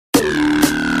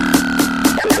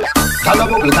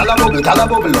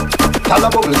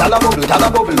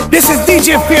This is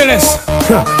DJ Fearless.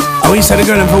 Oh, he said the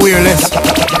girl for Weirless.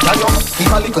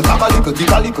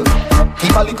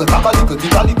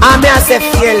 I'm here say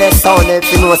Fearless sound if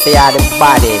you know say you're the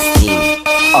baddest team.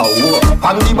 How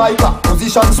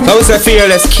is that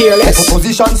Fearless? Careless.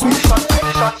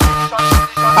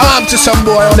 I'm to some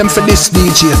boy on them for this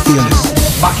DJ Fearless.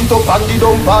 Back it up and the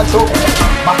dump patch up.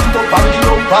 Back it up and the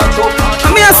dump patch up.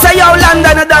 I'm here say yo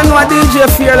London I don't know a DJ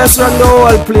Fearless run the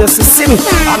whole place. You see me?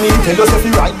 I mean tell us if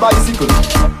you ride bicycle.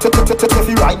 If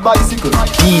you ride bicycle.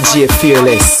 DJ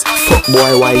Fearless. Fuck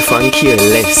boy wife and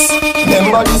careless.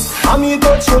 Remember this. I mean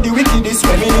touch you the wickedest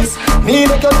reminisce. Me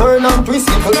make you turn and twist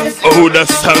it. Oh the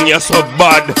song you so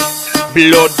bad.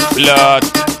 Blood clot.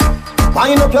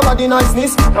 Wind up your body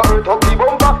niceness. Hurt up the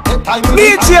bumper.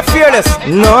 DJ Fearless.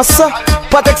 No sir.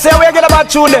 Patek say where you get about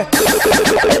tune there.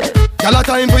 Y'all a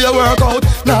time for your workout.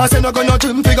 Nah, say no gonna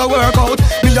gym figure workout.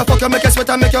 Me a fuck you make you sweat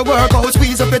and make you work out.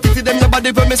 Squeeze up your titty, then your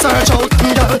body when me search out.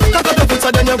 Girl, cock up your foot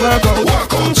so then you work out.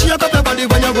 Shake up your body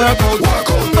when you work out.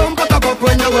 Bump cock up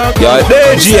when you work out. Yo,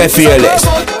 DJ Fearless.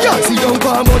 Yeah, see don't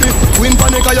come body. Win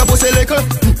panic or your pussy lickle.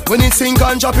 When it sink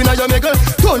and drop in your mickle.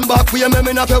 Turn back for your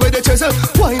me knock you with the chisel.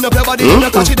 Wind up your body when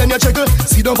you catch it then you checkle.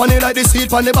 See don't panic like the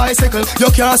seat on the bicycle. You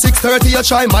can't 6:30 you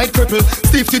try might cripple.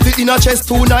 Stiff titty in a chest,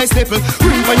 too nice nipple.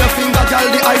 Ring on your finger. That girl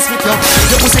the ice with you.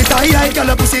 Your pussy tie-eyed,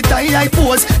 girl, your pussy tie-eyed.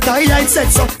 Pose, tie-eyed,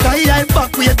 sex up, tie-eyed.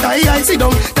 Back with your tie-eyed, sit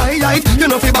down, tie-eyed. You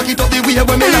know fi back it up the way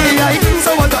when me lie-eyed.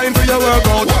 So what time for your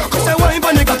workout? You say wine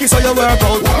pon the cocky so you work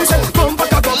out. You say bump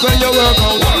back up when you work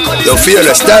out. You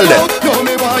Fearless, tell them. No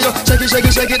me want you, shake it, shake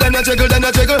it, shake it, then you jiggle, then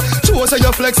you jiggle. Show say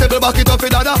you flexible, back it up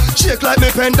for dada. Shake like me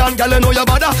pendant, girl, you know you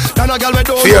bada. Then a girl with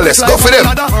don't Fearless, go for them.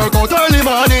 Work out early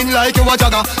morning like you a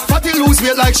jogger. Fatty lose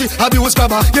weight like she abuse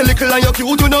grabber. You little and you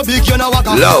cute, you no big. You know what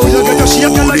I'm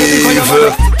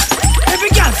every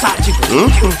girl start jiggle.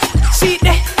 See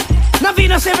there. Now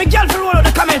Venus, every girl for roll out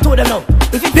the comment to them now.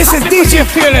 This is DJ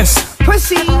Fearless.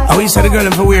 Pussy. Oh, he said the girl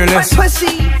for Weirless.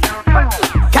 Pussy.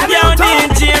 Come on,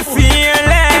 DJ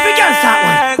Fearless. Every girl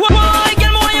start one. Why,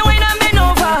 girl, more you wine and bend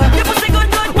over. Your pussy good,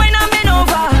 good, wine and bend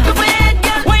over. Go for your head,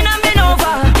 girl, wine and bend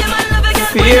over. Your man love a girl,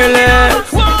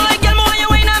 Fearless. Why, girl, more you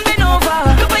wine and bend over.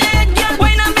 Go for your head, girl,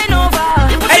 wine and bend over.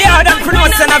 Hey, yo, them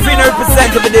pronounce and I've been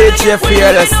representing the DJ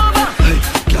Fearless.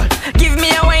 Give me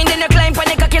a wine, then you climb on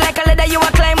the cocky like a ladder. You a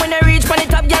climb when you reach on the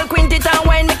top, girl, quint it and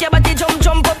wine. Make your body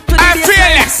jump up to the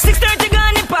Fearless. 6:30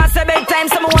 gone, it past the bedtime.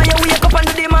 Someone want you wake up and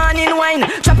do the morning wine.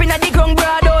 Chopping at the ground,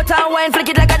 broad out and wine. Flick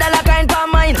it like a dollar kind for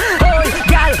mine. Oh,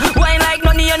 girl, wine like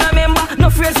none of you no member. No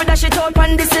fears for that shit out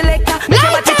on the selector. Make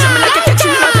your body tremble like a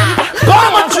catching my temper.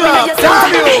 Come on,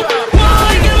 damn you.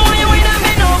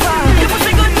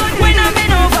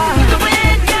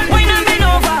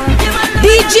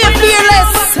 DJ Fearless.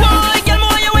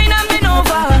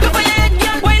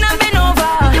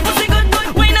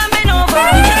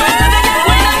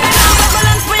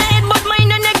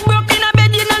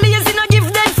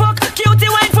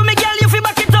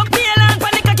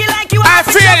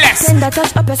 That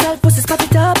touch up yourself, pussy spot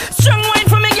it up. Strong wine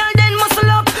for me, girl, then muscle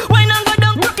up. Wine and go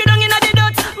down, broke it down in the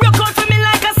dots. Broke out for me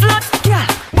like a slut, girl.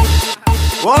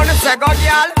 Hold a second,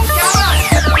 girl.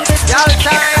 Girl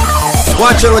time.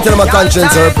 Watch out what my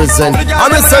conscience represent.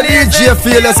 I'm a DJ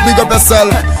Fearless, big up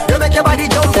yourself. You make your body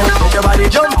jump up, make your body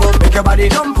jump up, make your body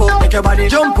jump up, make your body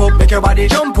jump up, make your body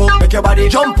jump up, make your body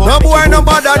jump up. No boy no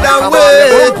bother than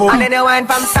way. And then you wine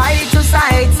from side to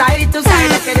side, side to side.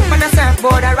 Like you dip on a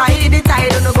surfboard, I ride the tide.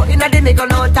 Don't go in a the middle,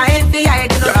 no time to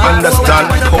hide. You understand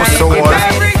how so what?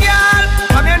 Every girl,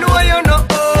 from you know you know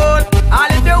old. All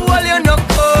in the whole you know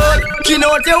old. Kin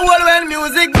out your whole when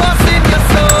music busts in your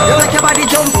soul. You make your body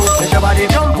jump up, make your body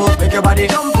jump up, make your body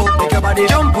jump up, make your body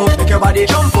jump up, make your body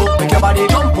jump up, make your body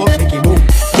jump up, make it move.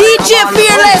 DJ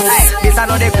Fearless. This a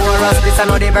no the chorus, this a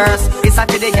no the verse. This a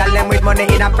to the girl them with money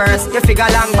in a purse. You figure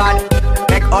long bad.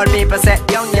 Make all people say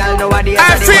young girl nobody.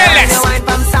 I'm Fearless. You wine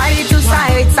from side to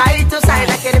side, side to side.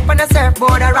 Like you dip on a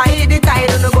surfboard, I ride the tide.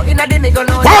 Don't go in a the middle,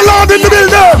 no. Follow in the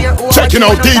building. Checking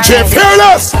out DJ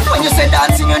Fearless. When you say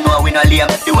dancing, you know we no lame.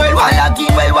 The world want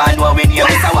again, well one know we name.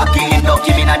 It's a walking in, don't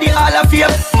give me the Hall of Fame.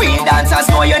 We dancers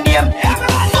know your name.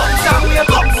 Bumps and wave,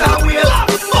 bumps and wave,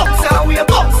 bumps and wave,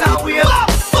 bumps and wave,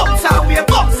 bumps and wave,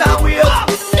 bumps and wave.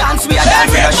 Dance we are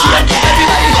dance, we are shame.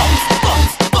 Everybody bumps,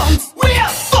 bumps, bumps,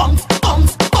 wave, bumps,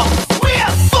 bumps, bumps,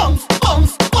 wave, bumps,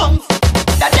 bumps, bumps.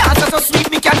 The dance is so sweet,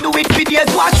 we can do it for days.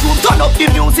 Watch you turn up the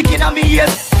music in in a me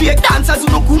ears. Fake dancers who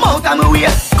no come out of my way.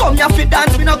 Come here for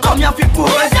dance, me no come here for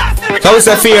pose. That was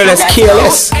a fearless,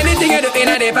 careless. Anything you do in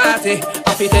a the party,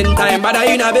 I fit 10 times better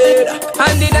in a bed.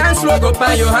 And the dance floor go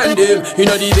pan your hand them. You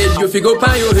know the bed you fi go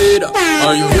pan your head.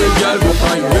 And your head girl go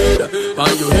pan your head.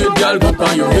 And your head girl go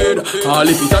pan your head. All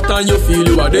if it's hot and you feel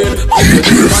you are dead. You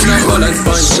do pan and balance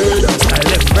pan your head.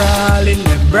 Style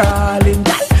them brawling,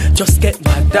 just get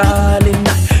my darling.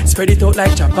 Spread it out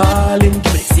like chapalin.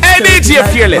 Hey DJ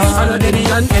Fearless. Any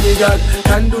girl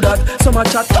can do that. So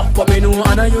much chat up, but me know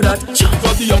and I you that. Check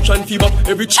for the option fever.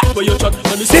 Every check for your chat.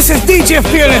 This is DJ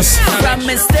Fearless. From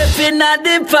me stepping at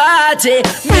the party,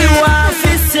 me want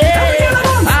to say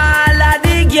all of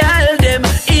the girl them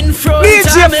in front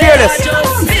DJ of me. Fearless.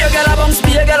 Be a girl a bounce,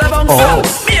 be a girl a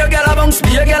bounce. Be a girl a bounce,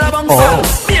 be a girl a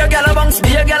bounce. Be a girl a bounce,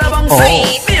 be a girl a bounce.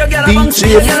 Be a girl a bounce,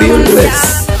 be a girl a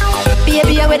bounce.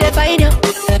 Baby, I will define you.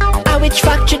 I which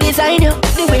factory design you.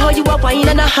 The way how you a wine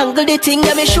and I handle the thing,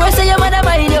 yeah, me sure say your mother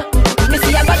mind you. Me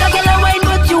see a bag of girl a wine,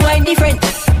 but you wine different.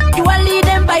 You a lead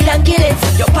them by and kill it.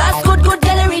 Your pass good,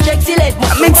 girl reject it.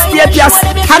 Mixtape just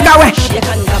hang away. Shake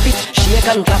and clap it, shake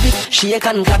and clap it, shake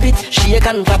and clap it, shake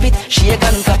and clap it, shake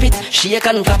and clap it, shake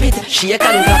and clap it, shake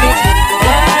and clap it.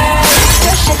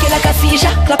 Just shake it like a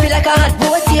seizure, clap it like a hand,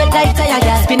 both your like tire,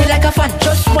 yeah. Spin it like a fan,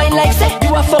 just wine like say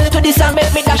you a fuck to this and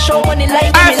make me dash show money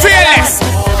like I'm fearless.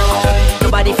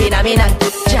 Nobody phenomenal.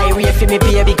 Gyrate for me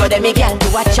baby, go them again.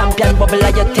 You a champion, bubble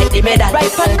like you take the medal.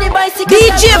 Right on the bicycle,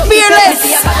 DJ Fearless.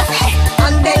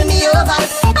 And bend me over.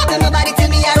 Don't nobody tell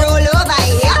me I roll over.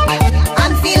 Yeah.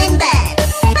 I'm feeling bad.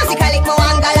 Musically, mo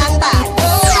wanga lang bad.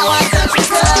 Oh, I want touch me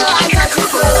so, I touch me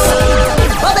so.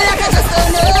 Bubble like I just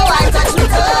don't know. I touch me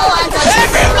so, I touch me so.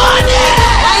 Everybody!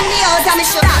 Wind me out and me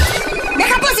show up.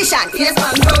 Make a position, feel the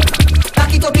span go.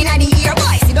 Back it up in the ear,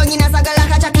 boy. Sit down in a saga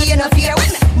like a jockey, you no fear. When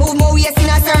move my waist in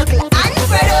a circle and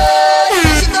spread out.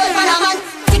 Dash it out, man, a man.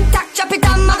 Tick tock, chop it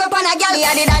and mag up on a gal. Me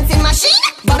a the dancing machine.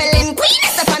 Bubbling queen.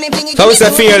 That was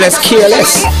a fearless,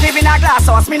 careless. Live in a glass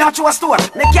house, me not show a store.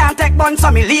 Me can't take bun,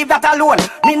 so me leave that alone.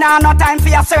 Me nah no time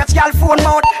for your search, y'all phone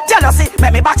mouth. Jealousy,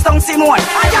 make me box down Simone.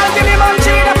 A y'all give me man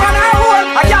cheat up on her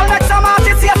hole. A y'all make some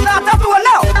artists here start a tour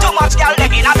now. Too much y'all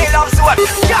live in a me love zone.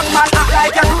 Young man act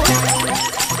like a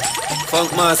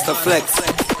Funk Master Flex,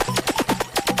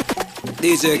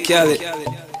 DJ Khaled,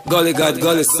 Gully God,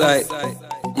 Gully Side,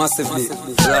 massively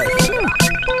right.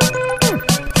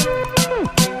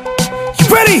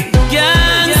 Ready?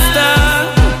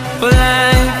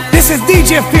 This is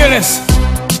DJ Fearless.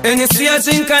 And you see a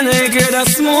drink and I get a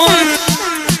smoke.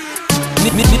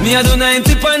 Me a do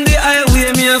 90 on the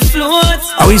highway, me a float.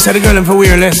 Oh, we said the girl in for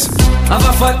Fearless. Have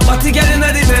a fat party girl in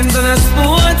the Benz on a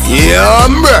sport. Yeah,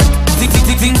 bro.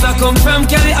 Things that come from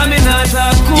Cali, I mean not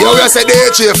a cool. Yo, we say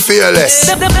DJ Fearless.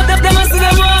 Them a see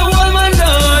them all man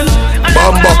down.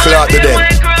 Bumbo clock to them.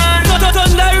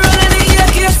 Thunder rolling in the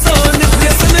AK sound. The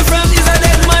place where me from is a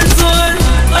dead man's zone.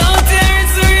 Out here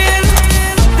it's real.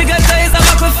 The gata is a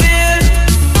battlefield.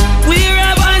 We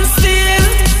rob and steal.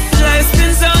 Life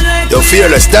spins down like Yo,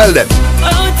 Fearless, tell them.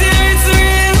 out here it's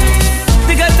real.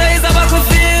 The gata is a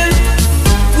battlefield.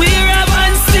 We rob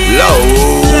and steal.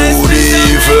 Loud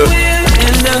evil.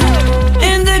 In the ghetto,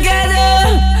 in the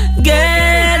ghetto.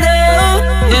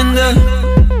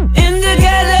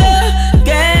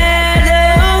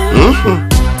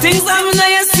 Things happen now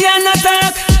you see and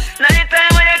attack. Now the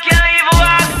time when you can't even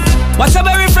walk. Watch your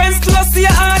very friends close to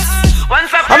your heart.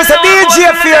 I'm a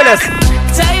DJ Fearless.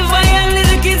 Jive by young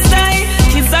little kids die.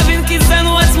 Kids having kids and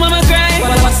watch mama cry.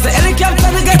 Watch the helicopter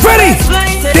to get Ready?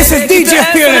 This is DJ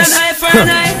Fearless.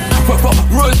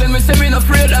 Roll them and say me not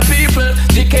afraid of people.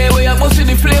 Decay where you bust in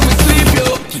the flame with sleep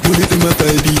yo. You let them a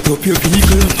beat up your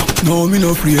vehicle. No, me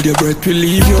no afraid your breath will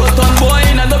leave you. Cut on boy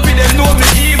and up in them know me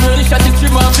evil. Shot the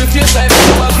trim off your face I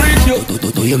never greet you.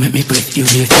 Do you make me breath you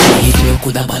will eat you.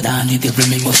 Coulda bad and the devil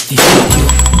me must eat you.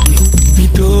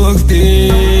 Me dogs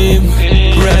them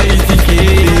right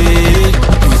again.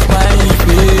 Use my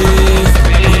face.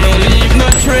 We don't leave no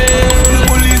trace. The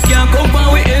police can't come and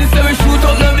we in. So we shoot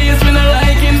up the base. We not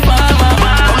like in farmer.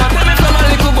 Come and tell me from a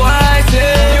little boy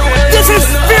say. This is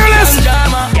Fearless.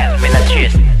 Gal me not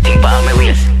chase, think about me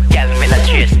waist. Gal me not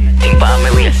chase, think about me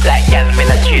waist. Like gal me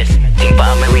not chase, think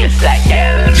about me waist. Like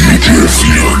gal.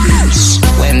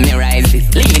 When me rise it,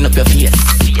 lean up your face.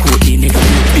 Put in it,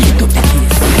 beat up the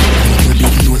case. Your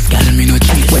big nose, gal me no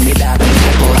chase. When me dark, I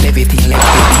hold everything like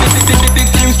this.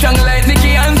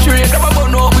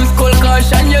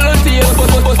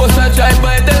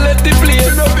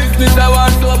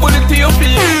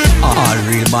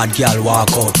 bad girl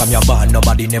walk out from your band,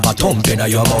 nobody never thump in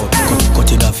your mouth. Cut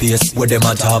in her face, what them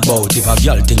a talk about? If a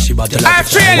girl think she battle like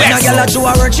when a girl a show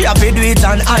her work, she have to do it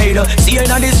and hide. See her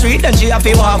in the street, then she have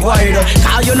to walk wide.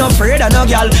 Cause you not afraid of no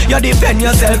girl, you defend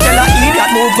yourself. Tell her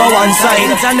idiot move for one side.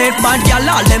 Internet bad girl,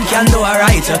 all them can do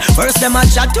alright. First them a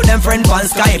chat to them friend on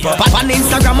Skype. On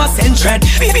Instagram a send thread.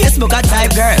 Facebook a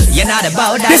type girl, you're not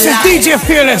about that. This is DJ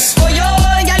Fearless. Oh yo,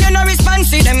 girl you no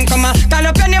response to them. Come on, call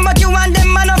up your name but you want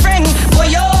them man a friend. Oh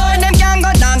yo, them can't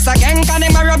go dance again. Cause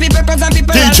them a rubby peppers and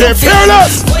people. DJ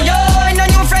Fearless. Oh yo, no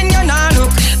new friend you not look.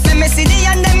 Me see the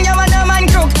and them you want a man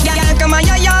crook. Girl come on,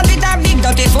 you with a big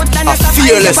dirty foot and you stop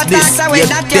fearlessness.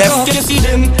 You see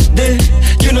them, they.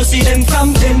 You know see them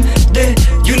from them, they.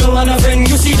 You know one of them,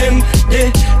 you see them,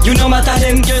 they. You know matter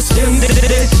them, just them, they.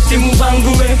 They move and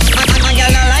go away. A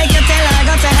girl not like you, tell her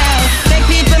go to hell. Take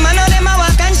people, man, know them a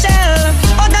walk and shell.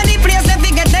 Out of the place, they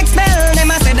get expelled.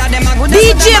 Them a say that them a good.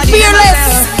 DJ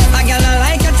Fearless. A girl not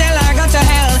like you, tell her go to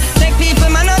hell. Take people,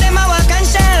 man, know them a walk and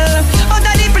shell. Out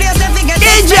of the place, they get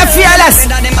DJ Fearless.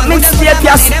 Mixtape,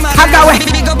 yes. Hagawe.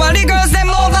 Big up all the girls, them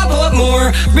overboard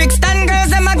more. Brixton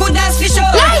girls, them a good ass for sure.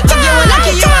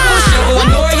 You a push your own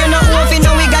door, you know who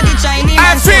know we got the Chinese.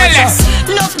 I'm fearless.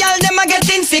 Enough y'all them a get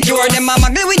insecure. Them a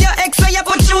muggle with your ex where you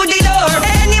put through the door.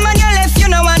 Any man you left, you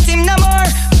know want him no more.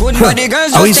 Good body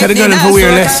girls. Oh, he said the girl for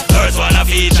Fearless. Girls wanna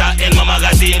feature in my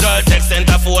magazine. Girl text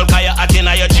center full kaya at in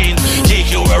your jeans.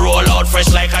 GQ will roll out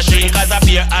fresh like a shrink. Cause I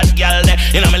fear hot girl there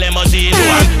in a limousine.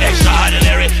 One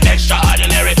extraordinary,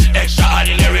 extraordinary,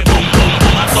 extraordinary. Boom, boom,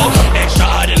 boom. I'm so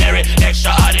extraordinary,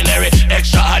 extraordinary,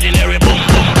 extraordinary. Boom,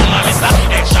 boom, boom. I'm Mr.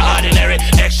 Extraordinary,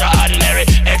 extraordinary,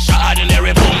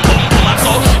 extraordinary. Boom, boom, boom. I'm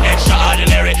so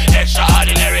extraordinary,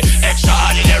 extraordinary,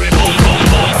 extraordinary. Boom, boom,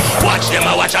 boom. Watch them,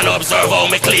 I watch and observe how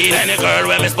me clean. Any girl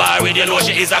when me spar with, you know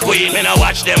she is a queen. Me no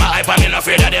watch them, I hype and me no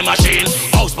afraid of them machine.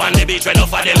 House on the beach, when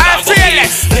enough of them can't go clean.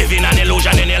 Living an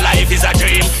illusion in your life is a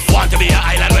dream. Want to be an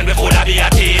island when we could be a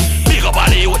team. Big up all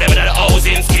the youth, them in the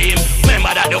housing scheme.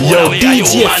 Remember that the whole way are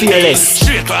human beings.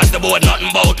 Straight across the board, nothing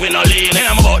bout we no lean. And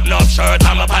I'm about enough shirt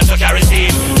and my pants to carry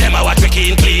steam. Them a watch me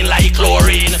clean like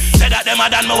chlorine. Say that them a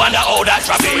done, me wonder how that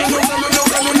traffic.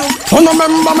 Oh no,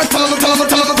 remember me tell no.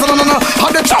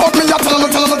 How they shout me, tell no.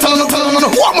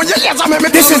 What would you yes, I make me.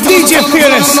 This is DJ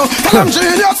Fearless. Tell them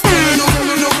genius.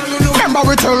 Remember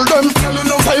we tell them.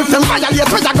 Say if them violate,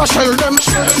 we a go shell them.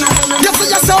 You see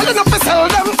yourself enough to sell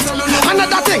them.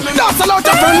 Another thing, don't sell out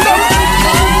your friend them.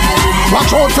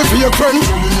 Watch out for your friend.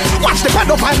 Watch the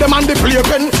pedophile them and the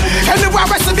playpen. Anywhere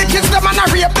we see the kids them and I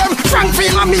rape them. Frank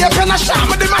feel and me a pen a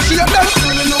sham with them and shape them.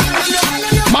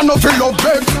 Man no feel love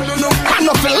babe. Man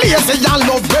no feel lazy and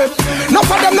love babe. No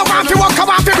for them no want to walk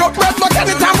around for rock bread. But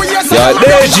anytime we hear Yo,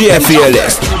 DJ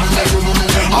Fearless.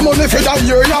 I'm only for that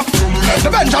year, yeah. The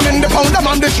Benjamin, the pound, them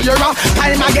and the shearer.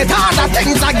 Time I get harder,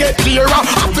 things I get clearer.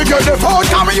 After get the phone,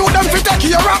 carry you them for take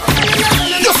care of.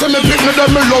 You see me pick me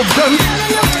them, me love them.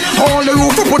 All the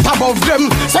roof to put above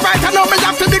them. So right now me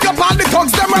have to dig up all the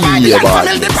thugs them. Yeah,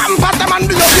 the pampers them and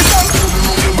the yogi them.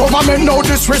 Government no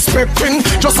disrespecting.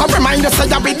 Just a reminder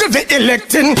say we do the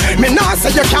electing. Me nah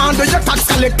say you can't do your tax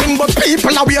collecting. But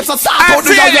people are wait to start out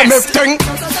the IMF thing.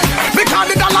 Because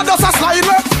the dollar does a slide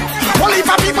way. Well if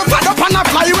a people fed up and a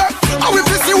fly way. How if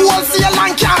you see wholesale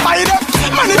and can't buy them.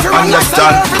 Man if you run the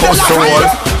side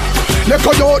look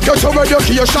how you get your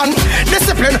education.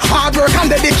 Discipline, hard work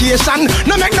and dedication.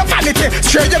 No make no vanity,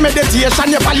 straight your meditation.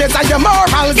 Your values and your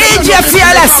morals. DJ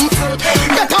Fearless.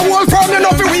 Get a whole phone, you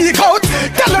know fi weak out.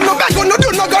 Tell them no beg when you do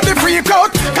no got the freak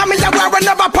out. Come here where we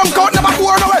never punk out, never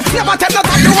pour away. Never tell no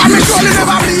time you want me surely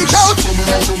never bleach out.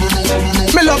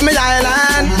 Me love me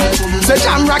island. Say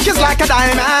jam rock is like a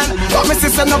diamond. But me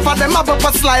sister enough of them have up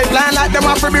a slide plan. Like them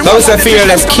have to be those are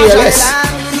fearless, careless.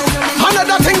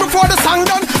 Another thing before the song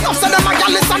done. Some say them a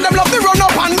gallus and them love the run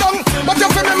up and down. But you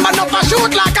remember not to shoot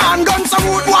like a handgun. So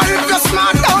would why if you're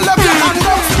smart down, left your hand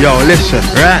down. Yo, listen,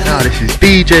 right now this is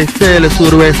DJ Fearless all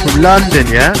the way from London,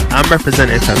 yeah? I'm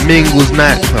representing for Mingles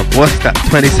nightclub. What's that,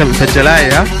 27th of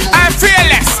July, yeah? I'm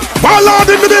fearless. Ballad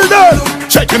in the building.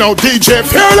 Checking out DJ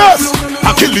Fearless.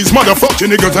 I kill these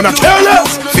motherfucking niggas and I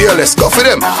careless. Fearless, go for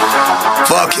them.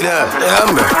 Fucking hell,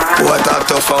 remember? What a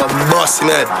tough and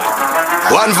busting head.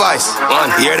 One voice,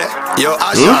 one, hear that? Yo,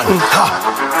 Ashan,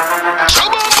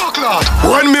 Come on, buckler.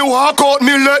 When me walk out,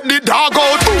 me let the dog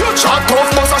out. Shot tough,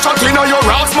 bust a shot in your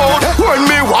ass mouth. When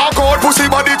me walk out, pussy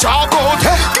body chalk out.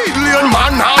 Kidlian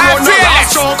man, now on the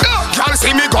last choke. Y'all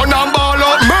see me gun and ball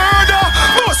out, murder.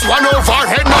 Bust one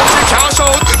overhead, now she cash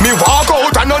out. Me walk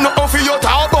out, and I know for your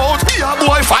talk about. Yeah,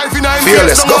 boy, 5 in 9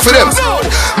 Fearless, go for them.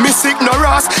 Me sick no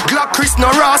ras, Glock Chris no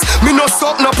ras. Me no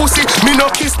suck no pussy, me no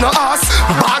kiss no ass.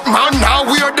 Batman now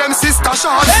we're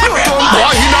shots.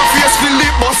 Boy in a face feel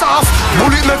lip bust off.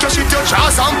 Bullet make you shit your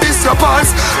jaws and piss your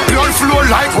pants. Blood flow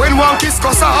like when one kiss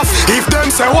cuss off. If them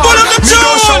say what, me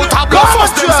don't shout a bluff.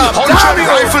 First them see 100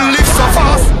 rifle lift so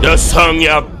fast. The song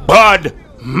ya bad,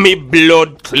 me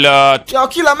blood clot. Yo,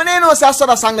 killer, me know say I saw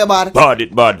the song the bad. Bad,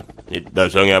 it bad. The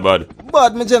song ya bad.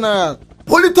 Bad, me general.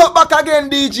 Pull it up back again,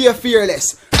 DJ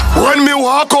Fearless. When me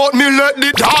walk out, me let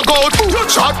the dog out.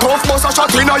 Shot tough, bust a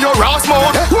shot in your ass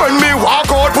mouth. When me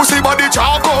walk out, pussy body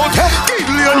chalk out.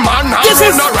 Kidlian man, now this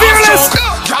is Fearless.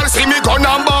 Y'all see me gun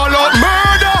and ball out.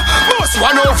 Murder. Bust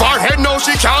one overhead, now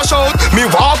she can't shout. Me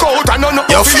walk out and no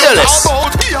You're Fearless.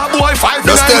 Yeah, boy, 5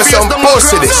 just tell some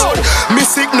pussy this. Me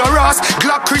sick no ass,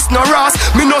 Glock Chris no ass.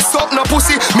 Me no suck no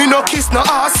pussy, me no kiss no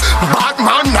ass.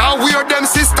 Batman now wear them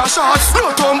sister shots. No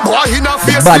dumb boy in a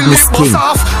face, me lip bust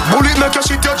off. Bullet make you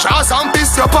shit your jaws and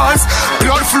piss your pants.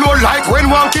 Blood flow like when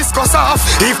one kiss cuss off.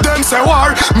 If them say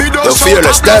war, me don't shout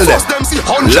Fearless, tell them. Them see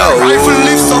 100 rifle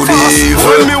lift so fast.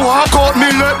 When me walk out,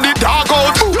 me let the dog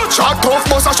out. Shot tough,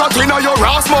 bust a shot in your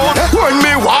ass mouth. When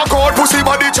me walk out, pussy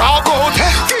body chalk out.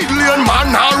 Kidlian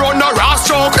man now run a ass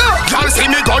choke. Y'all see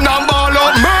me gun and ball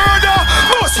out. Murder.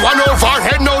 Bust one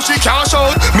overhead, now she can't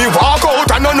shout. Me walk out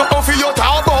and no nothing for you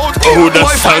talk about. Oh, the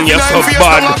song you so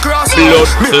bad. Blood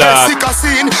clot. Sick a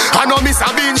scene. I know Miss a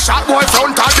bean shot boy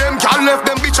front of them. Y'all left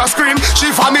them bitch a scream.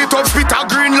 She vomit up spit a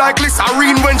green like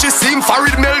glycerine. When she sing for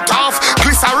it melt off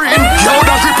glycerine. Yo,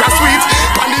 the grip a sweet.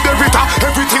 Panny the bitter.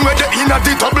 Everything with the inner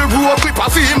the double row clip a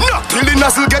theme. Not till the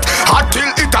nozzle get hot till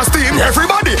it a steam.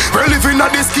 Everybody, we're living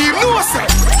at this scheme. No say.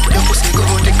 Your pussy go,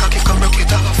 the cocky come rock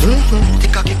it off. The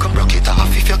cocky come rock it off.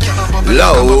 If you can't bubble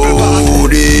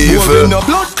loud evil. No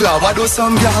blood clot, what do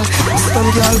some girl? Some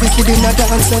girl wicked in a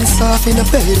dance and soft in a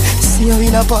bed. See you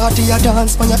in a party, a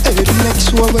dance on your head. Make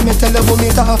sure when me tell her me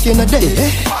off in a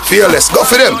day. Fearless, go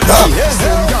for them. Yes,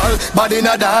 them girl, bad in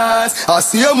a dance. I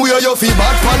see them where you feel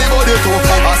bad pon the body too.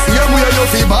 I see them where you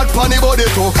feel bad pon the body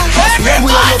too. I see them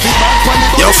where you feel bad pon the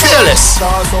body too. You're Fearless.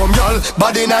 Some girl,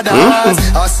 bad in a dance.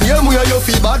 I see them where you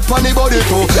feel bad pon the body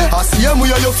too. I see them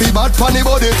where you feel bad pon the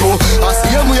body too. I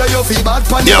see them where you feel bad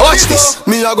pon the body too. Yeah, watch this.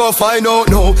 Me I go find out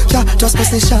now. Yeah, just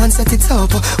position set it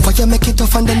up. For you make it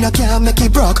tough and then you can't make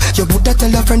it broke. You woulda tell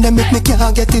your friend them make me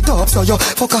can't get it up. So you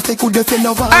fuck off it good if you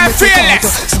know what I make it out.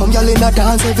 Some y'all in a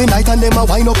dance every night and them a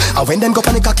wind up. And when them go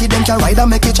on the cocky them can ride and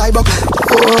make it try buck.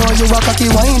 Oh, you a cocky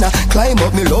whiner. Climb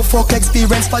up me love fuck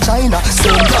experience vagina.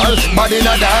 Some girl bad in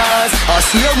a dance. I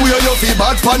see them where you feel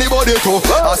bad pon the body too.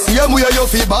 I see them where you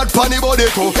feel bad pon the body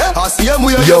too. I see them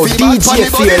where you feel bad pon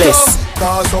the body too.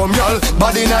 Cause some y'all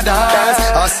bad in a dance.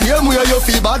 I see them where you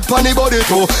feel bad pon the body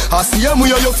too. I see them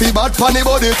where you feel bad pon the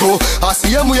body too. I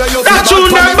see them where you feel bad pon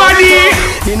the body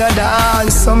too. In a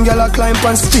dance, some y'all a climb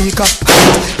on speaker.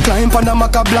 Climb on the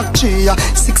maca black tree.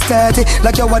 6:30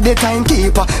 like you are the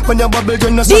timekeeper. When you bubble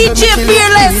you know something DJ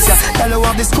Fearless. Tell you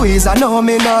have the squeeze, I know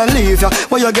me not leave ya.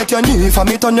 Where you get your knee for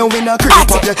me turn you in a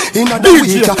creeper. In a the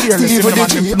week, Steve with the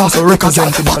G.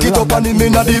 Back it up and him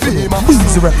in a the beam.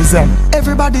 Represent.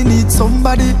 Everybody needs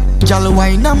somebody. Y'all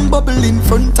wine and bubble in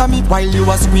front of me while you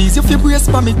a squeeze your brace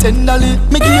for me tenderly.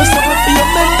 Me give you something for your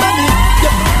memory.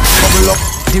 Bubble up.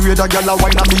 The way the girl a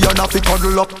wine and me and a fi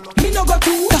cuddle up. Me no go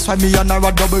too. That's why me and her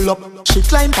a double up. She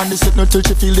climb on the seat no till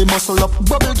she feel the muscle up.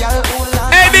 Bubble girl, hold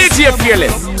on. Hey DJ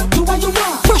Fearless. Do what you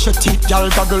want. Brush your teeth, girl,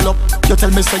 goggle up. You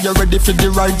tell me say you're ready for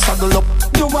the ride, saddle up.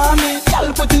 You want me,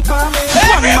 girl, put it on me.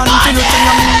 One man to nothing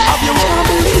on me. Have you can't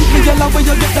believe me, girl, where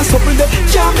you get that supple there?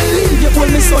 Can't believe you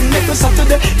hold me Sunday to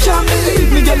Saturday. Can't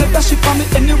believe me, girl, that shit for me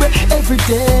anyway, every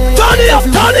day. Turn it up,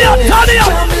 turn it up, turn it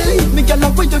up. Can't believe me, girl,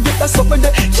 where you get that supple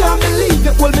there? Can't believe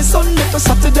you hold me Sunday to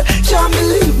Saturday. Can't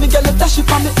believe me, girl, that shit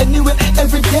for me anyway,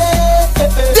 every day.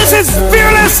 This is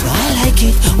Fearless. I like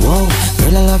it, whoa,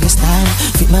 girl, I love your style.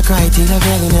 Fit my criteria,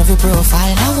 girl, in every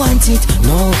profile. I want it,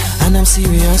 no, and I'm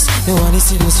serious. You want to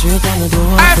see me straight and I don't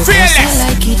want to Fearless. I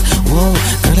like it, whoa,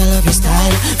 girl, I love your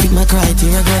style. Fit my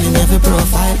criteria, girl, in every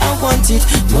profile. I want it,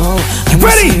 no, and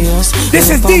I'm serious. This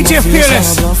is DJ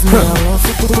Fearless.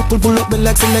 Pull up the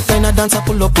legs and the kind of dance I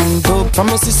pull up and go.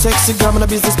 Promise is sexy, grab on a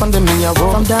business pandemic.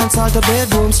 From dance out the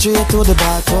bedroom straight to the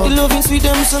bathroom. The loving sweet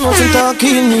them so nothing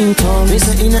talking in tongue. Me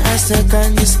say in a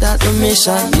second you start the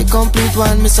mission. You complete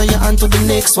one, me say you on to the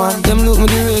next one. Them look me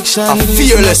direction. A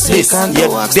fearlessness,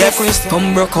 yeah, deaf.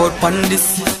 Come broke out pan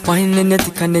this. Wine in your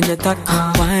tick and then you tack.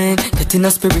 Wine, get in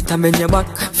a spirit and bend your back.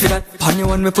 Feel that pan you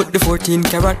want me put the 14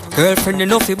 karat. Girlfriend you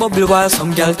know fi bubble while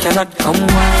some girl cannot. Come wine,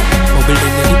 bubble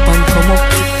then you dip and come up.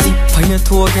 Tip on your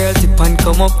toe girl, tip and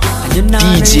come up. And you know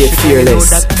DJ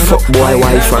Fearless, fuck boy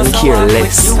wife and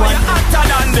careless. You want hotter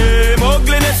than them,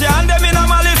 ugliness you and them in a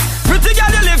malice. Pretty girl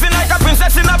you living like a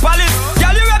princess in a palace.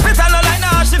 Girl you rep it and I like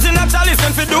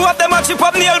Fashion fi do up them a chip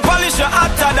up nail polish you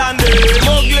hotter than them.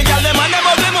 Ugly girl them and them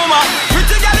ugly mama.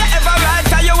 Pretty girl you ever ride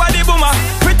 'cause you are the boomer.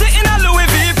 Pretty in a Louis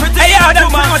V, pretty in a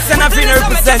Puma. Pretty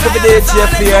represent the DJ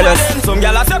Fearless. Some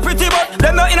girl a say pretty but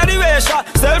them not inna the ratio.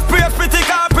 Self-praise pretty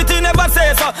car pretty never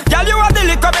say so. Girl you are the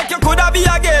liquor make you coulda be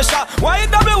a geisha. Why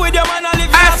double with your man and live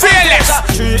in a Fearless?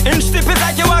 3-inch tip is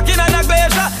like you walking on a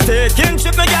glacier. Taking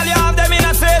trip me girl you have them in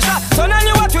a station. So now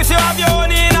you watch you have your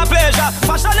own in a pleasure.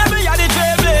 Fashion every year the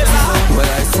trailblazer. Well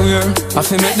I swear, I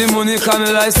fi make the money 'cause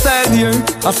my lifestyle here.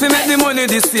 I fi make the money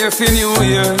this year for New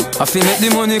Year. I fi make the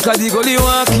money 'cause the gully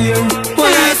walk here.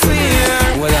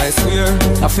 Well I swear,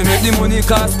 I fi make the money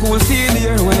 'cause school feel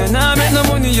here. When I nah make no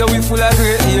money, you we full of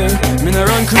great year. Me no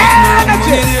run creep, me run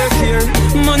money here.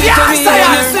 Money come in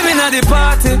when you see me na the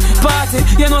party.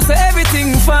 You know say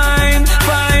everything fine.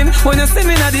 When you see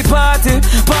me na the party,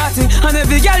 and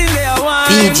every girl in there want.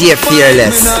 DJ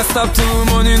Fearless. Me nah stop till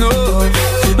money no.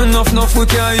 Enough we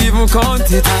can't even count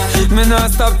it. Me nah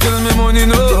stop till me money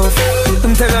enough.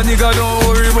 And tell a nigga don't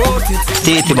worry about it.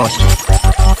 Titi boss.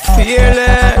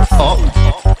 Fearless. Oh.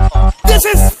 This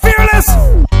is Fearless.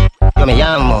 Yo me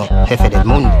llamo Jefe del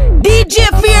Mundo. DJ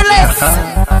Fearless.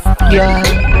 Yeah.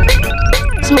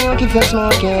 Smoke if you're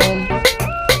smoking.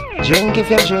 Drink if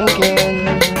you're drinking.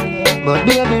 But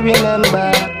baby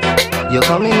remember, you're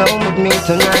coming home with me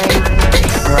tonight.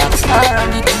 Rockstar on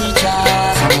the teacher.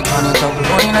 So me turn it up,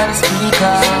 going on the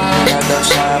speaker. Yeah, the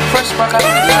sharp fresh pack of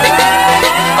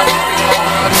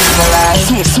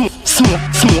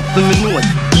Smoke for me nose.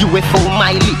 UFO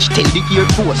mileage, tell the Air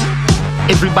Force.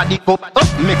 Everybody go up,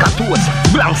 make a toast.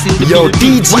 Blanks in the Yo,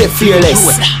 DJ Fearless.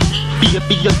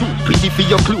 Baby, you do pretty for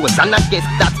your clothes. And I guess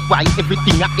that's why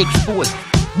everything I expose.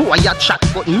 Boy, I chat,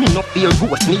 but me no fear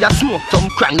ghost. Me a smoke some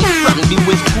cranny from the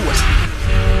West Coast.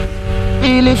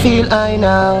 Really feel high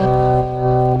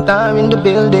now. Time in the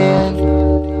building.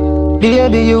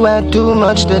 Baby, you had too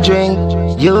much to drink.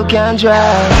 You can't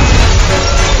drive.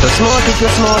 So smoke if you're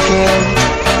smoking.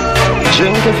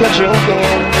 Drink if you're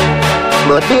drinking.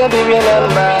 But baby,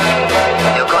 remember.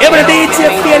 Every DJ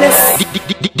Fearless.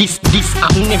 This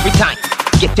happen every time.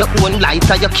 Get your own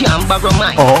lighter, you can't borrow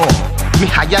mine. Oh. Me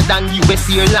higher than US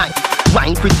airline.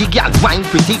 Wine pretty girl,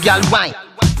 wine.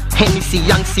 Hennessy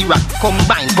and syrup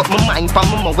combine. But my mind for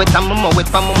my wet and my wet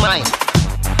for my mind.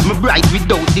 Me bright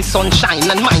without the sunshine.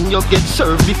 And mine you get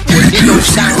served before the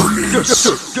lunchtime.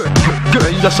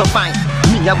 Girl, you're so fine.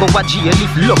 Me I go a jail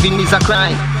if loving is a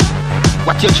crime.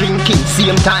 What you drinking,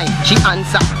 same time. She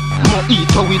answer,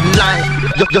 mojito with lime.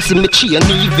 You see me chain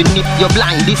even if you're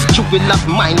blind. This jewel of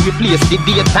mine replace the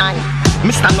daytime.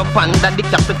 Me stand up under the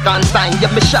Capricorn sign.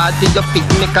 Yeah, me shot in your feet,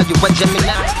 make you a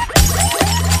Gemini.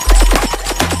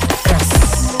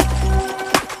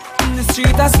 In the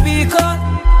street I speak up.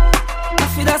 I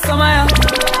feel that somewhere.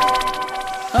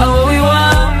 How we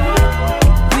want.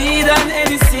 We done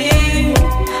anything.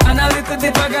 And a little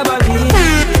bit of gabby.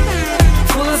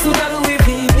 Full suit of Louis V.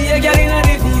 Be a girl in a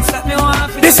living. Start me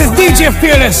one. This is DJ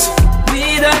Fearless.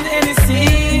 We done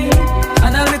anything.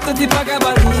 And a little bit of gabby.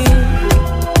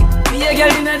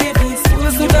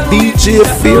 DJ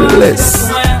Fearless.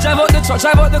 Drive out the truck,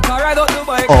 drive out the car, ride out the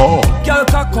bike. Oh. Girl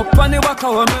cock up and the walk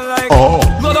out me like. Oh.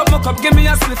 Load up my cup, give me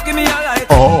a spliff, give me a light.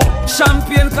 Oh.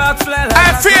 Champagne cock fly like.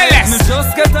 I'm Fearless. Me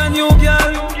just get a new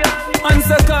girl. And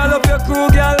say call up your crew,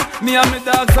 girl. Me and my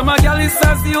dog, so my girl is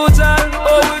as usual.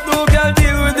 Oh, we do, girl,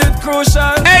 deal with it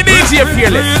crucial. Hey, DJ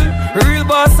Fearless. Real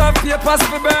boss of papers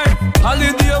for burn.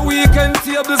 Holiday weekend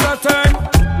tables a turn.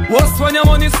 What's when your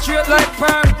money straight like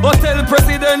perm? Hotel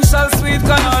presidential suite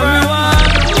confirm.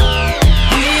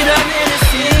 We done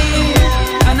anything.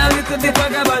 And a little bit of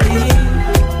gabby.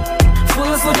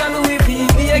 Full suit of Louis V.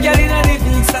 Be a girl in a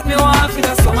living. Start me one for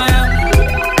the summer.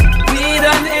 We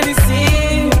done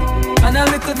anything. And a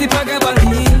little bit of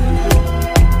gabby.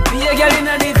 Be a girl in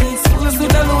a living. Full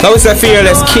suit of Louis V. Now it's a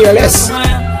Fearless, careless.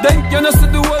 Then you know see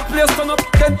the whole place turn up.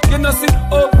 Then you know see,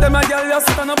 oh, them a girl just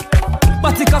stand up.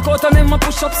 Body cock out and them a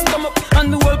push up, stum up.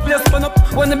 And the whole place burn up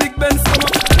when the big Benz come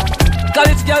up.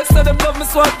 College girls say they love me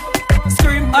swag.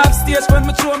 Scream off stage when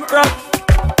me throw me rap.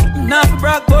 Now for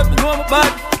brag but me know me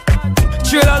bad.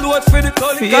 Trailer load for the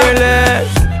gully. Fearless.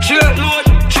 Trailer load.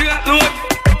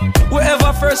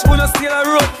 Whoever first wanna steal a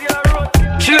road.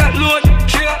 Trailer load.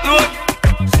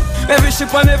 Every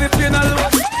ship and every plane a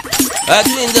load. I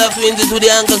cleanse up into to the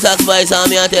ankle sacrifice and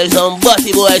me and tell some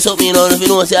butty boy something, you know, if you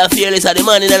know say I Fearless are the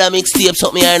man in that mixtape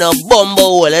something I know bumbo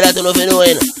hole, and that you know if you know,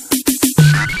 you know.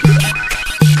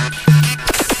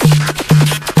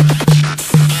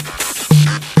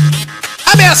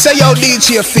 I mean I say yo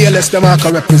DJ Fearless the man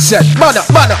can represent. Man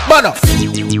up.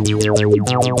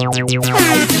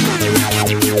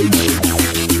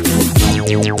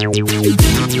 I'm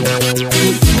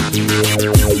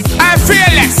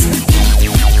fearless.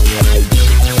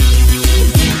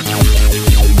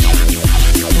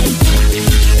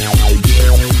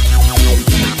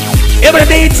 Every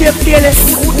day it's your fearless.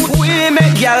 We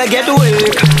make y'all get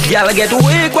weak. Y'all get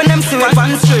weak when them sweep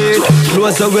and straight.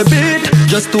 Closer we beat,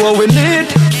 just to what we need.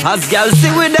 As y'all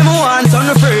see with them want on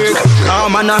the freak.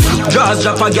 Come on, draws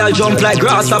drop a girl jump like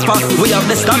grasshopper. We have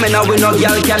the stamina, we no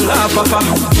girl can laugh papa.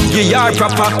 You yard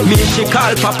proper, me she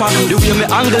call papa. The way me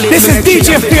angle it. This is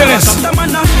DJ Fearless.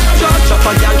 Draws drop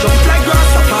a girl jump like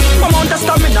grasshopper. Come on the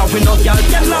stamina, we no girl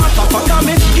can laugh papa. Come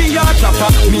in, you yard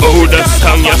proper. Oh, that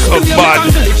song is so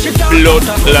bad. Blood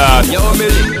clot. Yo,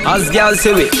 Millie, as girl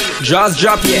see we, draws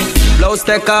drop yeah. Blouse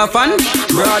take off and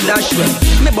broad dash me.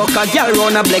 Me buck a girl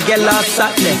round a black girl last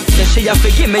Saturday. Say she a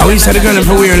forgive me. I wish I had a girl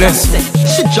for weirless.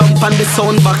 She jump on the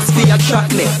sound box for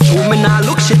attract me. Woman now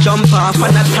look, she jump off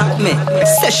and attack me.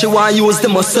 Say she want use the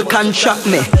muscle contract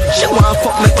me. She want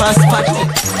fuck me past party.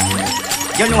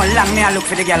 You know long me I look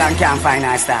for the girl and can't find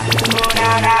her star.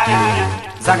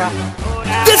 Zaga.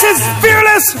 This is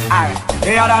Fearless.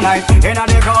 The other night, in a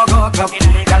go-go club,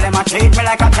 girl them a treat me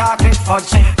like a chocolate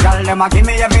fudge. Girl them a give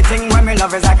me everything when me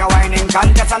love is like a whining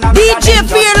contest and a DJ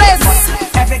Fearless.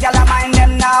 Every girl a mind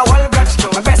them now all grudge.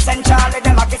 My best and Charlie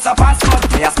them a kiss up and smut.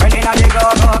 Me a spend in a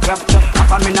go-go club.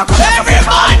 After me no come up every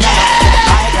morning.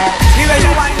 My girl, the way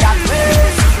you want that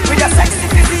face, with your sexy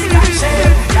physique and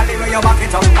shape. Girl, the way you back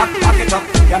it up, back it up.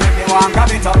 You make me want grab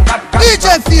it up, grab it up.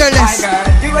 DJ Fearless. My girl,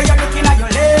 the way you looking at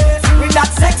your legs. That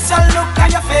sexual look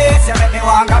on your face, you make me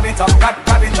want grab it up, grab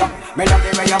it up. Me love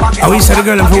the way you back it up. I wish I had a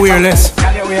girl for weirless.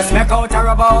 Girl, your waist make out a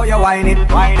rubber, you whine it.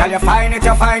 Girl, you find it,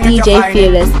 you find it, you find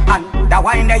it. And the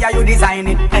wine there, you design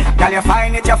it. Girl, you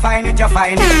find it, you find it, you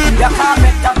find it. You can't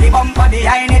make up the bumper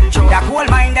behind it. The cool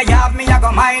mind that you have me, you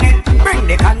go mine it.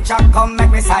 Bring the contract, come make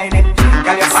me sign it.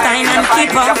 Girl, you find it, you find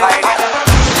it, you find it.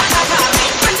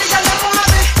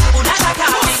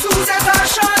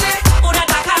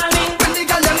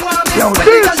 Yo,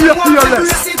 DJ Fearless.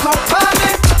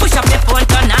 Push up the phone,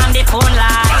 turn on the phone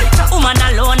light. Woman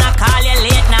alone, I call you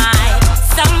late night.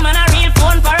 Some man a real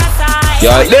phone for a side. Yo,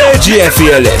 DJ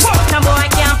Fearless. No boy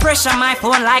can't pressure my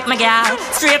phone like my gal.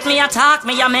 Straight me a talk,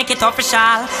 me a make it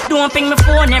official. Don't ping my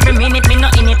phone every minute, me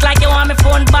not in it like you want my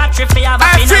phone battery for your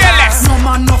I'm fearless. No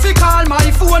man no fi call my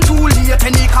phone too late.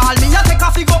 Any call me a take a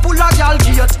fi go pull a gal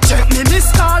gate. Check me miss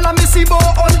call and me see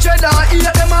about 100 and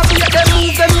 8 them a beat them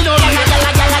move them in no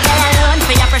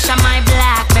for your pressure my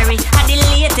Blackberry. At the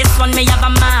latest one me have a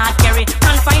mad carry.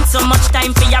 Can't find so much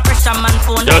time for your pressure man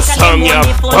phone. The song you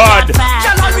bad.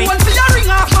 Girl alone for your ring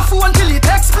off my phone till it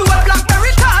explode.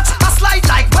 Blackberry touch a slide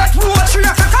like wet road. 3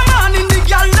 o'clock come on in the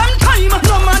girl them time.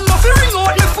 No man no fi ring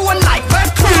out my phone like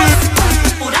wet clothes.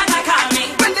 Who that a call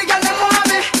me? When the girl them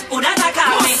want me. Who that a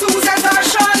call me? Susan or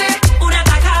Shawty. Who that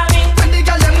a call me? When the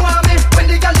girl them want me. When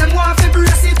the girl them want fi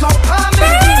brace it up on me.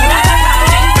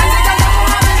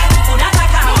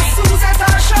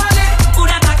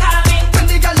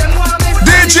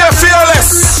 DJ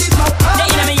Fearless. They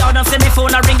hear me out and say me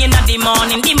phone a ringing at the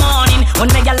morning. When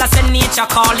me gyal a send nature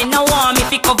calling, now want me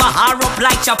pick over her up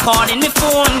like chapard in me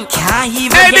phone. Can't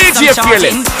even get DJ some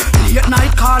charging. Late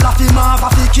night call off the Marv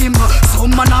off the Kim.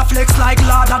 Some man a flex like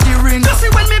Lord of the Ring. You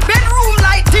see when me bedroom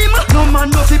light dim. No man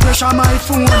no fi pressure my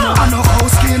phone. I no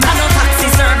house skin. I no taxi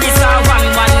service or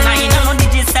 119. I no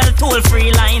digital toll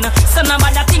free line. So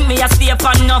nobody think me a stay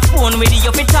upon no phone with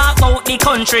you. Fi talk about the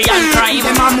country and crime.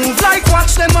 Them a move like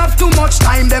watch them have too much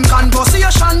time. Them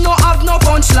conversation no have no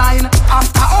punchline.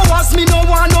 After hours me no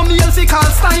want no meal fi call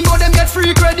time. But them get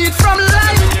free credit from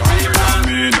line.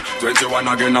 21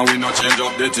 again and we not change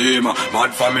up the team. Mad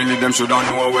family them shoulda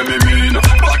know what me mean.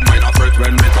 Bad mind a fret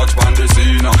when me touch pan the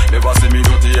scene. Never see me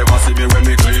dirty, ever see me when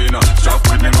me clean. Strap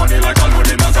with me money like a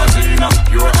loading magazine.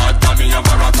 You're hot than me a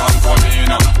marathon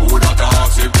coming. Who that a half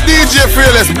DJ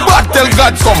Fearless, battle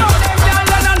God come.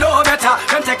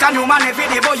 Them take a new man every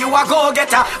day, but you a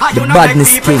go-getter. The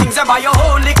badness king. Things about your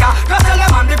whole liquor. Kartel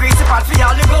them I'm the principal for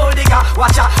all the gold digger.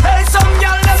 Watch out, hey some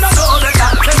girl them no know better.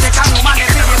 Them take a new man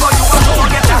every day, but you a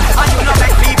go-getter. And you know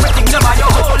make people things about your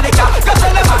whole liquor.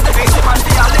 Kartel them I'm the principal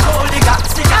for all the gold digger.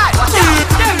 Stick out, watch out.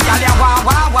 Them girl they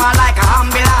wah like a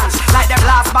ambulance. Like them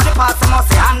last body parts, they must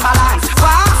say hand balance.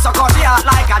 Wah, so cut the heart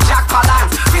like a jack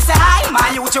balance. We say hi, my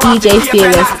youth, you want to be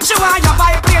a balance. She want you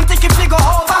buy a plane ticket to go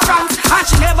over France. And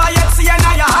she never yet see you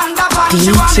now your hand up.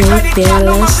 DJ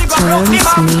Fearless turns me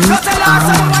on.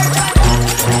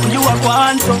 You a go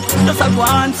on so, just a go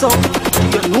on so.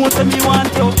 You know say me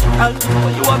want you, girl.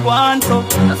 You a go on so,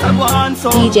 just a go on so.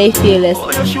 DJ Fearless.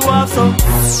 Oh, you show off so.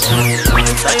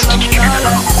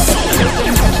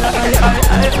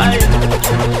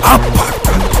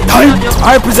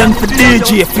 I present for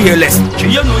DJ Fearless.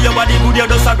 You know your body good, you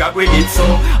just a grab with it so.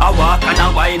 I walk and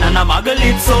a wine and a muggle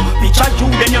it so. Picture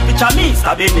you, then you picture me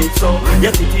stabbing it so.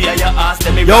 You sit here, you ask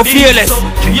them me Yo, Fearless. So.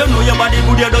 You know your body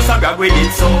good, you just a grab with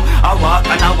it so. I walk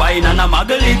and a wine and a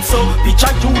muggle it so. Picture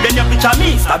you, then you picture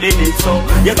me stabbing it so.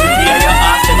 You sit here, you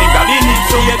ask them me grabbing it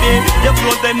so. Yeah, baby, your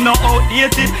clothes them no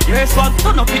outdated. Your swag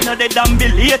turn up in no dead and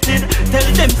belated. Tell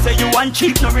them say you want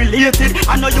cheap, no related.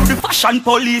 I know you the fashion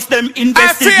police, them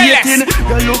investigating.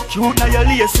 You look cute, now your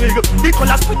lace wig. The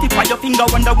colors pretty for your finger,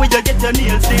 wonder where you get your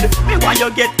nails did. Me want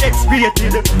you get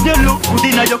X-rated. You look good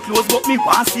in your clothes, but me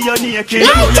want see you naked.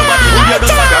 You know your body good, you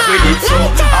just a grab with it so.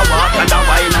 I walk and a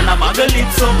wine and a muggle it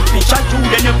so. Picture you,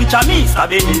 then you picture me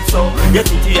stabbing it so. You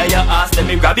sit here, you ask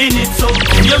them me grabbing it so.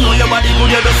 You know your body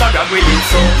good, you just a grab with it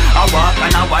so. I walk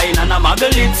and a wine and a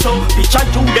muggle it so. Picture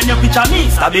you, then you picture me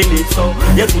stabbing it so.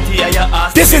 You sit here, you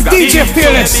ask This is DJ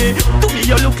Fearless. To me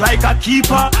you look like a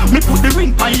keeper. Me put the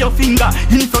ring on your finger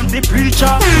in front the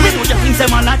preacher. Me know you think say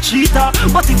man a cheater,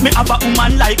 but if me have a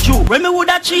woman like you, when me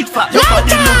woulda cheat for? Your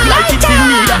body look like it in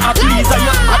need a pleaser.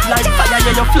 You hot like fire,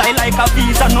 yeah, you fly like a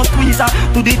visa, no squeezer.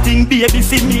 To the thing, baby,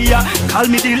 see me ya. Call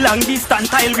me the long distance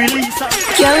I'll releaser.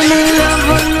 Girl, me love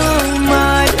her no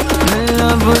mad, me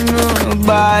love her no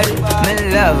bad, me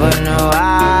love her no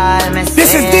all.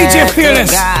 This is DJ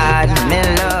Fearless. God, me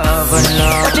love her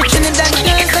no. But you Trinidad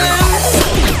girls,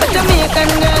 but Jamaican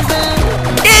girls.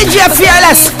 DJ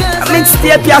Fearless.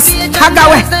 Mixtape yes,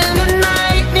 Hagawe.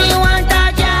 Tonight me want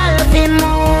a girl to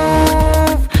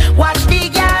move. Watch the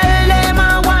girl them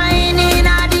a whining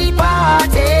at the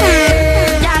party.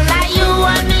 Girl like you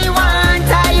and me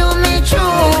want a you me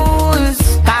choose.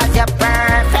 'Cause you're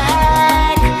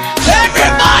perfect.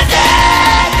 Everybody.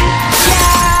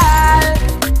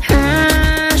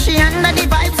 Girl, she under the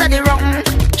vibes of the rum.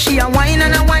 She a wine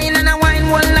and a wine and a wine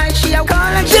one night. She a call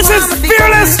and she This is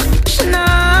Fearless. She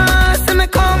knows see me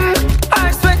come.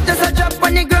 Her sweat just a drop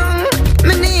on the ground.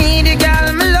 Me need you,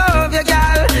 girl. Me love you,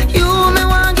 girl. You me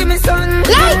want give me sun.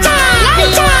 Lighter,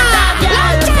 lighter,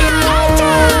 lighter.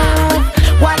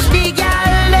 Watch the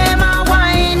girl them a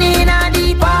whining at the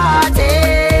party.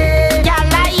 Girl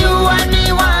like you and me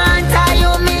want a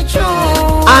you me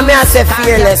true. I mean I say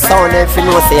Fearless sound if you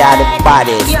know say you're the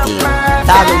baddest thing.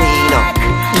 Tell me you know.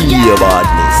 Your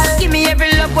badness. Give me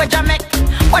every love what you make.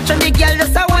 Watch on the girl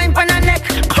just a wine on her neck.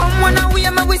 Come on away,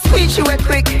 man, we squeeze you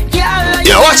quick. Girl,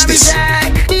 yeah, watch this.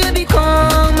 Baby,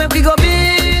 come, make we go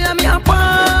big on me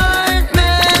apartment.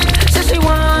 Say she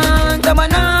want a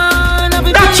banana.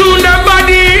 That's on the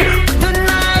body.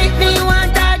 Tonight me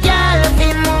want a girl to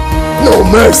move. No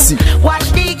mercy.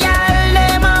 Watch the girl,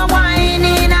 them a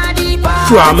whining at the party.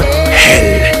 From hell.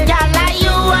 Girl like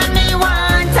you and me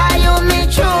want a you me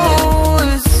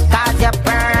choose. 'Cause you're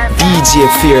perfect. DJ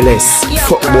Fearless.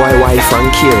 Fuck boy, wife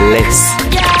and careless.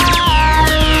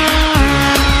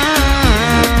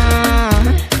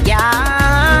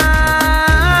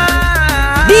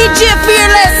 DJ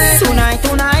Fearless.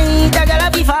 Tonight, I gotta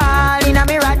be falling a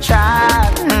mirror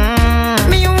trap.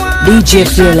 DJ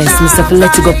Fearless, Mr.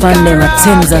 Political Pandem at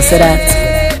Thames and say that.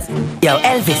 Yo,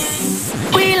 Elvis,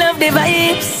 we love the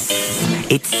vibes.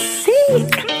 It's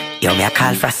sick. Yo, me a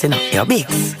call for us, you know. Yo,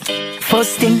 Biggs.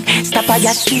 First thing, stop at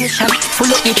your station. Full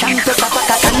up the tank, plus a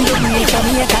pack and do me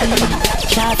Jamaican.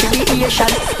 Shout to the Asian.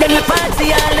 Then we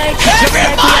party all night.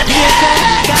 Everybody!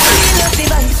 We love the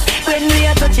vibes. When we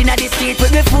are touching at the street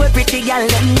with the four pretty gal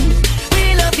them.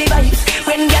 We love the vibes.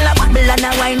 When gal a bubble and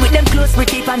a wine with them close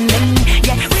pretty pan them.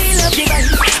 Yeah, we love the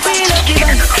vibes. We love the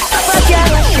vibes. Stop at your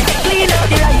station. Clean up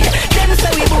the ride. Them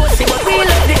say we bossy, but we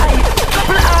love the hype.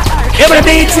 Couple of Every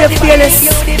DJ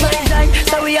Fearless.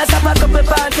 So we a stop a couple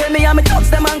party. Me and me talks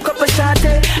them and couple shorty.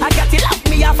 I got it lock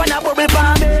me off and a bubble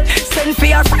palm me. Send for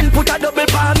your friend, put a double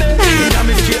palm me. Inna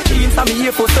me straight jeans, so me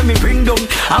here for so me bring them.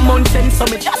 I'm on sense, so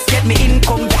me just get me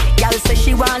income. Girl say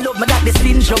she want love, me got the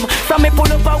syndrome. From me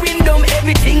pull up a window,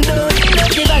 everything done. We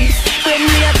love the vibes. When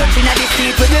we are touching at the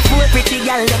street with the four pretty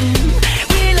gal them.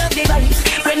 We love the vibes.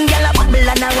 When gal a bubble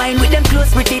and a wine with them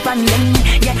close pretty pan them.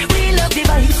 Yeah, we love the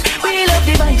vibes. We love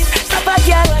the vibes. Stop a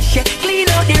car wash it, clean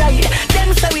out the ride.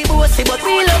 Them say we bossy, but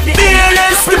we love the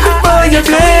Fearless, give me boy your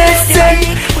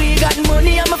blessing. We got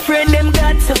money, I'm a friend, them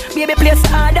got you. Baby place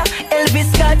harder,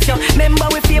 Elvis got you. Remember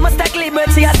we famous like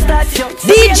Liberty a statue.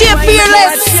 DJ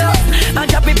Fearless. And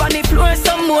drop it on the floor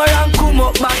some more and come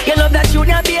up back. You love that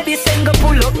junior baby, send go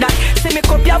pull up that. See me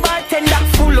cup your bartender,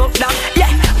 full up that.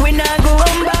 Yeah, we not go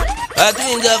home back.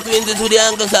 Twins of 22 the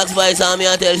Uncle Sacrifice and me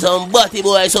I tell some butty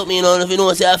boy something, you know, if you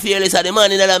know say I Fearless at the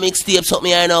man in that mixtape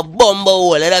something I know bumbo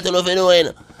hole, that you know if you know, you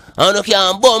know. I don't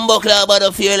care bumbo club but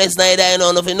the Fearless neither, you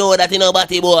know, if you know that you know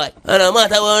butty boy. And no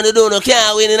matter what you do, no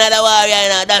can't win another warrior, you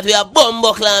know, that we a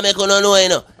bumbo club make you know, you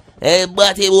know. Hey,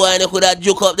 butty boy, you could have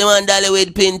juke up the man dolly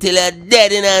with pin till you're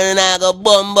dead, you know, and I go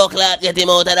bumbo clock, get him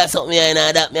out of that something, you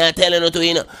know, that me I telling you to,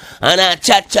 you know. And I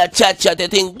chat, you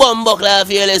think bumbo clock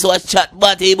Fearless was chat,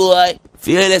 butty boy.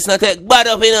 Fearless not take bad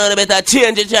up, you know, you better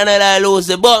change the channel and lose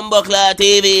the bumbo clock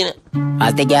TV, you know.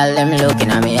 As the girl them looking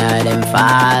at me, hear them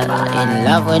fall in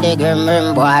love with the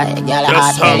grim boy. Girl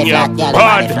heart belly flat, girl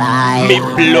body fly. Me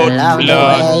blood, love the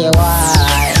way you are.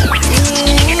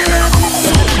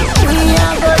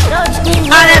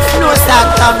 And if no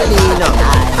start family, you know,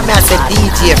 I'm gonna say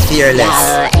DJ Fearless.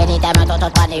 Anytime I touch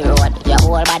up on the road, your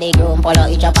whole body groom, pull out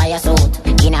each up on your suit.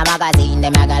 In a magazine,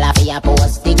 them a gala for your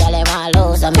post. The girl them all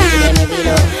low, so make them every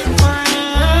load.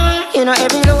 You know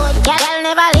every load. Girl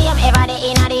never leave, ever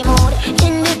they in a the mood.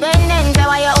 Independent, they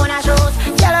wear your own shoes.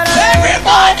 Girl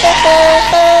everybody.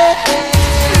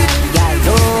 Girl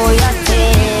do your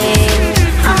thing.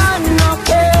 I'm no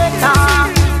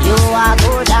quitter. You are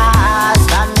good as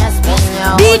from your spin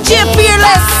your DJ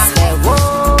Fearless.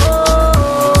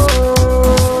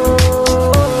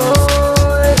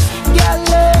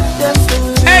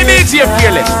 Hey DJ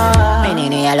Fearless.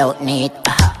 Penny yellow neat.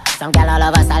 Some girl all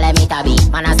over so let me to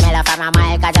beat. Man I smell her from a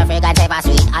mile cause your fragrance ever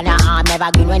sweet. And your arm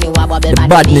never green when you a bubble the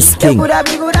badness king. You coulda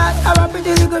be good at, have a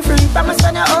pretty little free. From a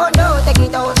son your own no, take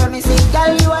it out when me see.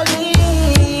 Girl you a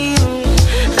leave.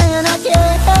 And you not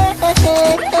care.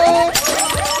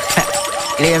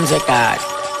 Claims record.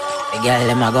 The girl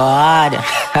them a go hard.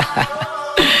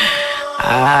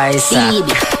 I see.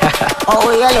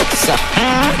 Oh you look so.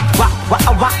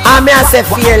 I'm gonna say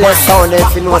Fearless sound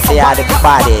if you know say you're the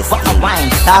baddest.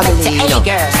 Family, you know.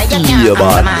 Yeah,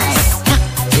 bad.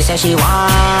 She say she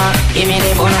want, give me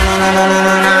the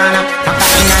banana.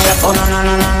 Macarena your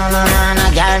banana.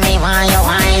 Girl me want your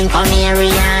wine, come here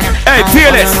Rihanna. Hey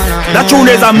Fearless, that tune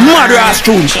is a mother ass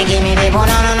tune. She give me the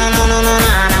banana.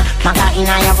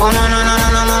 Macarena your banana.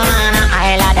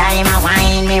 I'll a dime a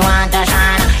wine, me want a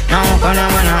shana.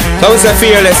 Those are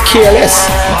Fearless, careless.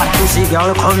 But pussy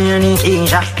girl come here in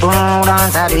Keisha. Boom,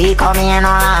 dance a do come here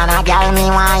no Anna. Girl me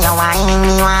want your wine,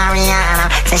 me want Rihanna.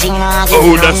 Say she not give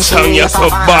me that song is so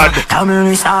bad. Come here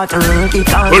we start to work it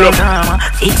out the drama.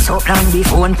 Fix up on the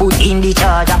phone, put in the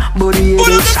charger. Body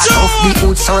head shut off the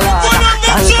hood so large.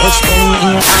 Girl touch me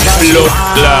in your blood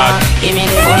blood. Give me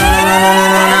the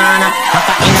banana.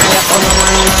 Macarena your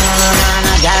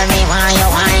banana. Girl me want your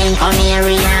wine, come here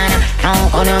Rihanna.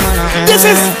 This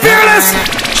is Fearless.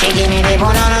 She give me the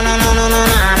banana.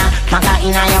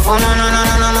 Macarena your banana.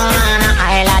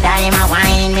 I'll a dime a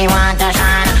wine, me want a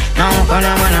shana.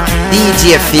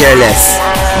 DJ Fearless.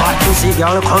 But pussy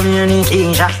girl come here in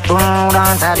Keisha. Boom,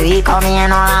 dance a do come here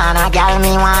no Anna. Girl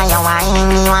me want your wine,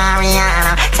 me want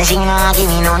Rihanna. Say she not give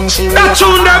me none, she that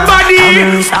tune the body. Come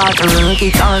here start to work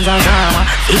it all the drama.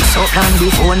 Fix up on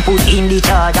the phone, put in the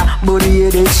charger.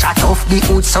 Body head shut off the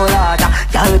hood so large.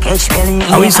 Girl catch belly in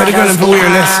the we said the girl in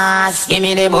Fearless. Give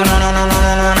me the banana.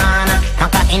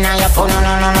 Macarena your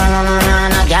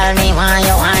banana. Girl me want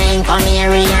your wine, come here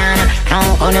Rihanna.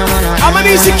 I'm gonna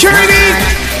need security.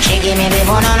 She give me the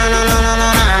banana.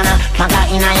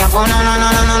 Macarena your banana.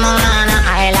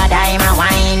 I'll a dime a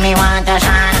wine, me want a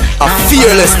shana. A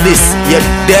Fearlessness, you're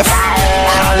deaf.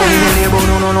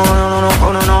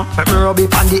 Let me rub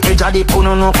it on the edge of the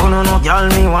puno. Girl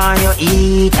me want you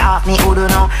eat off me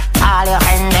uduno. All your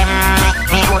friends them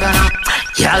make me uduno.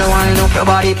 Girl want look your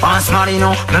body past money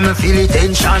no. Let me feel the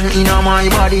tension in my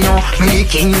body no. Me the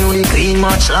king, you the queen,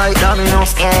 much like domino.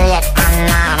 Still yet, me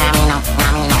no.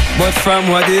 But from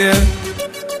what year?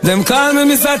 Them call me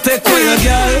Mr. Take away your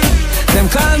girl. Them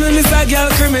call me Mr. Girl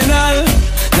Criminal.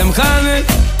 Them call me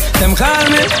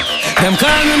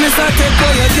Mr. Take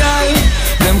away your girl.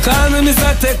 Them call me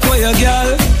Mr. Take away your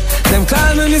girl. Them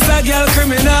call me Mr. Girl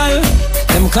Criminal.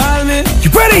 Them call me. You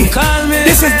ready? Call me.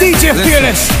 This is DJ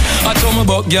Fearless. I told me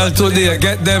about girl today,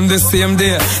 get them the same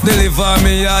day. Deliver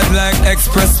me yard like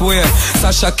expressway.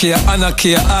 Sasha K, Anna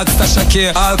K, ask Sasha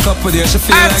K. All couple there, she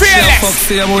feel like she a fuck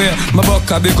same way. My buck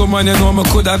a big woman, you know me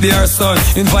coulda be her son.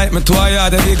 Invite me to her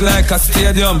yard, big like a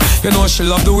stadium. You know she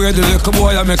love the way the little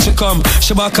boy I make she come.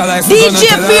 She back a like DJ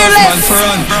Fearless. For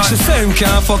run. She say him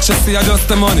can't fuck, she see her just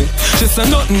the money. She say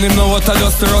nothing, him know what I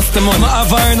just the rust the money. I have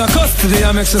her in a custody,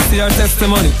 I make she see her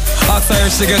testimony. After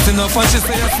her she get enough and she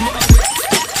say yes.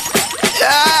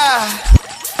 Yeah,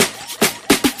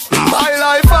 my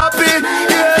life happy,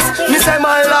 yes. Me say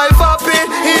my life happy,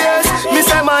 yes. Me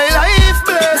say my life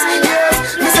blessed, yes.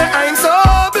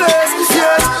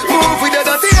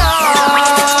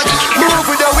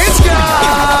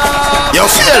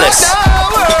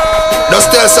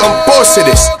 girl some pussy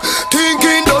this.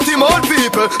 Thinking dirty mouth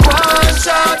people. One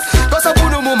shot, cause a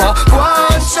punu mama.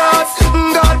 One shot,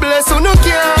 God bless you, no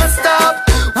can't stop.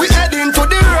 We heading to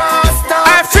the Rasta.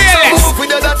 I feel it. Move with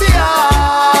the dirty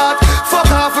heart.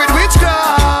 Fuck off with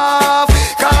witchcraft.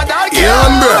 Cause that Yeah,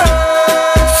 bro.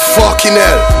 Fucking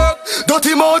hell.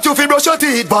 dirty mouth, you fi brush your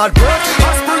teeth, bad breath.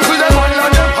 I sprinkle them on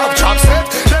and them have chop set.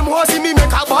 Them want see me make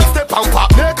a bad step and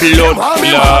pop neck. Blood,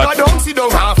 I don't see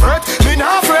don't have fret. Me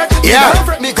not fret. Yeah. Me not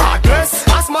fret, me God bless.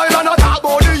 I smile and I talk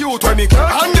about the youth when me care.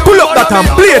 Pull up that and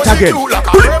play it again. Pull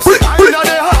it.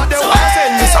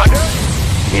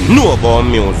 You know about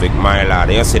music, my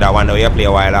lad. You see that one that you play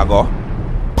a while ago?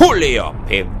 Pull it up,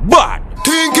 hey, bad.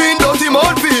 Thinking dirty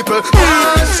mouth people.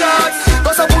 One shot,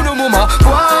 cause a punu mama.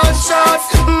 One shot,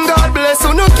 God bless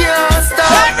you, no can't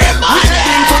stop. We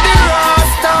heading to the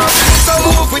Rasta. So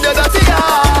move with the dirty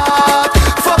heart.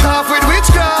 Fuck off with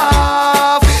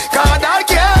witchcraft. Cause that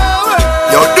can't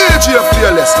work. Yo, DJ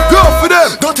Fearless, go for them.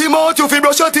 Dirty mouth, you fi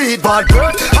brush your teeth, bad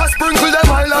breath. I sprinkle them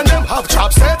oil and them have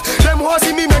chop set. Them want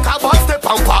see me make a bad step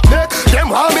and pop neck. Them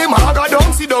want me maga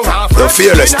don't see don't have Yo,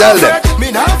 Fearless, tell them. Me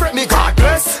not fret, me God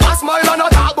bless. I smile and I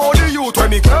talk about the youth when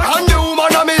me care. And the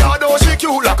woman on me heart, oh she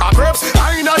cute like a grapes.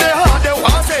 I know they heart, they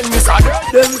want send me sad.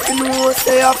 Them fi know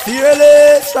say a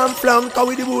fearless and flanker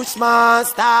with the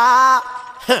Bushmaster.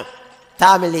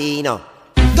 Tamilino.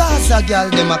 Gaza girl,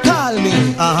 them a call me.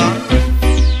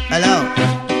 Hello,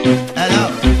 hello,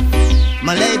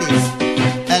 my ladies.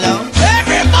 Hello,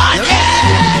 everybody.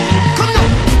 Come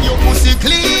now, your pussy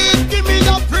clean, give me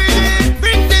your pretty.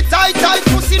 Bring the tight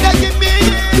pussy that give me.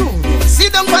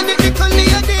 Sit down on the little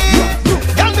lady.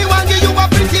 Tell me one give you a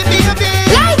pretty baby.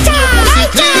 Your pussy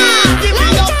clean, give me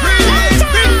your pretty.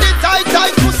 Bring the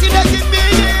tight pussy that give me.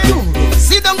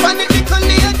 Sit down on the little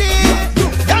lady.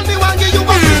 Tell me one give you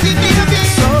a pretty baby.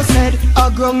 So said,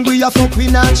 a grung we a fuck we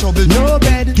not trouble no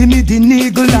bed. Give me the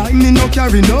niggle like me no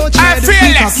carry no tread.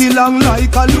 Me cocky long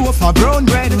like a loaf of brown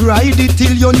bread. Ride it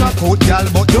till you knock out y'all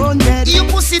but don't dead. You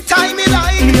pussy tie me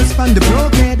like me span the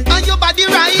broke head. And your body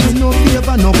right. No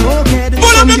favor no pokehead.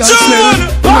 Some y'all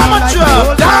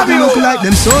smell damn you look like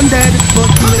them son dead. But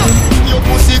your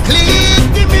pussy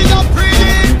clean. Give me your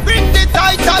pretty. Bring the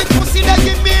tight pussy that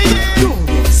give me.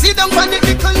 Sit down on the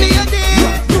little lady.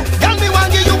 Tell me one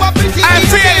give you a pretty. I'm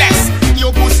fearless.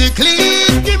 Your pussy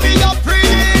clean, give me your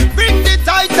pretty. Bring the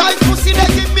tight pussy that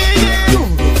give me.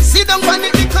 Sit down on the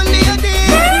little lady.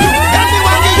 Tell me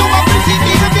one give you a pretty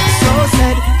baby. So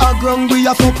said, a grung we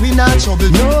a fuck we not trouble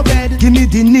no bed. Give me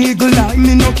the niggle like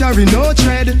me no carry no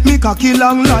tread. Me cocky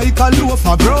long like a loaf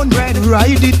of brown bread.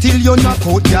 Ride it till you knock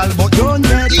out y'all but don't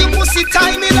dead. You pussy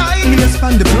tie me like me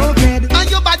span the broke head. And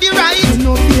your body right.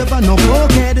 No favor no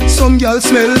pokehead. Some girls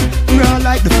smell raw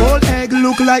like the full egg.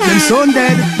 Look like them son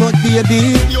dead. But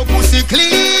baby, your pussy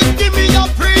clean. Give me your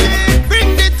pretty.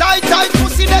 Bring the tight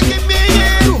pussy that give me.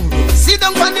 Sit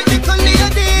down on the little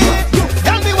lady.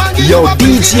 Tell me one give Yo, you a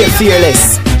DJ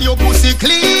Fearless. your pussy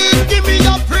clean, give me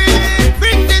your pretty.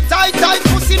 Bring the tight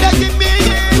pussy that give me.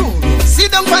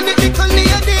 Sit down on the little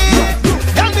lady.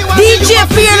 Tell me what DJ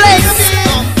Fearless.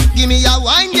 Give me your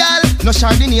wine, girl. No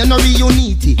Chardonnay, no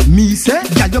Rio-Niti. Me say,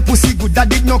 girl, your pussy good,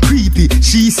 that it no creepy.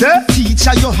 She say,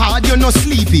 teacher, you hard, you no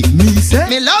sleepy. Me say,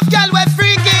 me love girl, we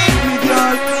freaky.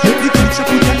 Girl, make the teacher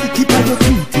put a tip on your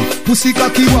feet. Pussy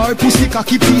cocky war, pussy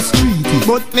cocky peace treaty.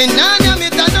 But me nanya, me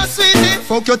da no sweetie.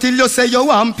 Fuck you till you say you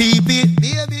want pee-pee.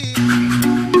 Baby.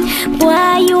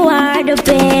 Boy, you are the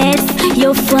best.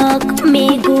 You fuck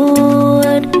me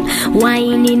good.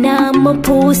 Whining on my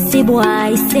pussy,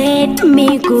 boy, set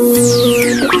me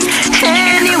good.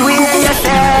 Anywhere you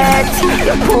set,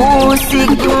 your pussy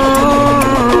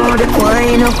good.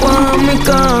 Wine up on me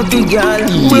cocky, girl.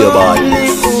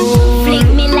 Flick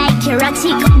me like you're a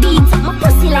chick beat. My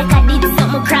pussy like I did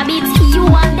something crab it. You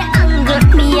want the angle,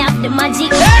 me have the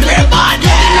magic. Everybody!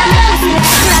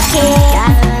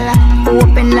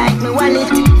 Open like me wallet.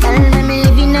 Tell me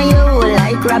living on you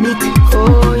like rabbit.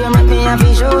 Oh, you make me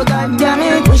happy, show God damn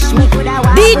it. Wish me could have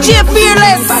DJ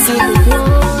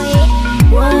Fearless.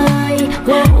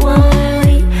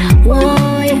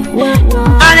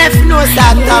 And if you know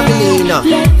that Tamilino,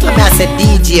 I say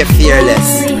DJ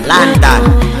Fearless, London.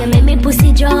 You make me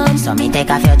pussy jump, So me take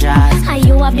off your drawers. and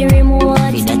you have the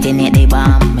remote. We detonate the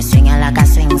bomb. Me swing you like a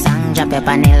swing song. Drop your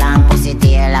panty long. Pussy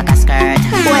tail like a skirt.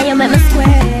 Boy, you make me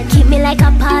squirt. Keep me like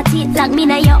a party, lock me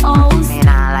in your house. Me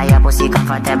nah like your pussy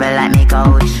comfortable like me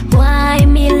couch. Boy,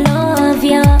 me love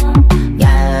you.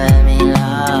 Girl, me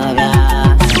love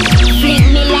ya. Flick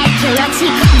me like you're a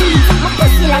chick beat. My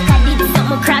pussy like I did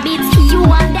something crab it. You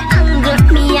want the angle,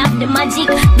 me have the magic.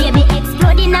 Baby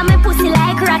exploding on my pussy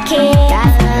like rocket.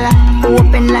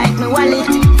 Open like me wallet.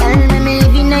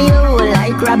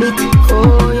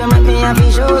 have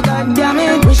to show, God damn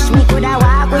it. Wish me coulda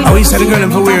walk with. Oh, you said the girl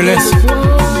for Fearless.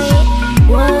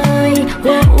 Why?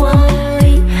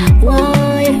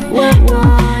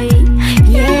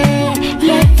 Yeah.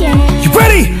 You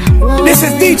ready? This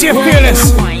is DJ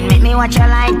Fearless. Make me watch you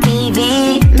like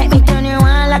TV. Make me turn you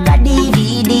on like a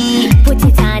DVD. Put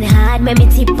it on hard, make me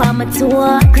tip on my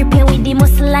toe. Grip you with the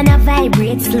muscle and I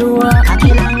vibrate slow.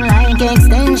 Cocky long like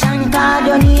extension cord.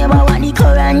 Your neighbor want the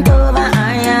current over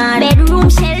iron. Bedroom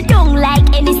shell down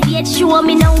like any stage show.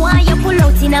 Me no want you pull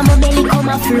out in my belly come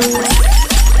a flow.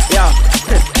 Yo,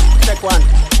 check one.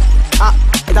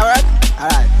 It alright?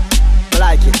 Alright. I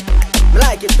like it. I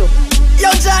like it too. Yo,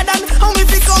 Jordan, how me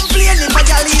be complaining? My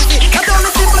girl easy. I don't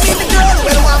simple need the girl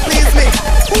well want please me.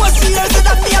 Who was here to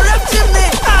that me a rep chimney?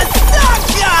 I suck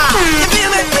ya. If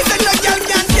you make me say no girl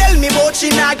can't tell me about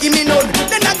she nah give me none.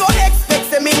 Then I go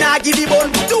expect say me nah give the bun.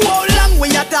 Too how long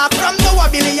we a talk from now a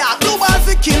billion. Blue balls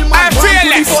we kill man.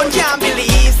 One can't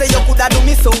believe say you coulda do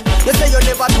me so. You say you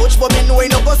never touch but me know you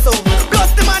no go so.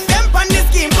 Plus the man them pan this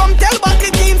scheme. Come tell back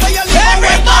the team so you live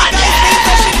everybody.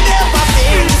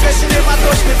 She never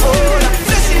touched before.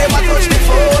 She never touched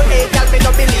before. Hey, girl, me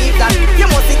don't believe that. You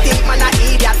must think man a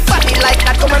idiot. Body like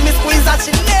that, come and me squeeze that.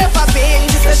 She never been.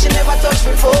 She said she never touched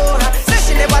before. Say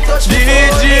she never touched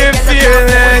before. DJ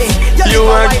Fearless, you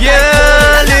a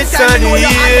girl, it's on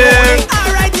here.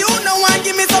 Alright, you know one,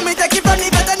 give me some, me take it from the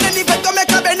vet. And then the vet come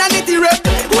make a bend and it rep.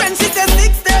 When she says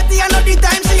 6:30, I know the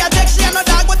time she a check. She a no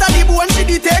dog, but a the bone she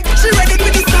detect. She ready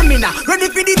for the stamina, ready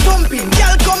for the thumping.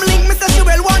 Girl, come link me, say she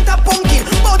well want a pumpkin.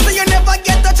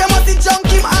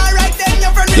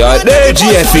 Yo,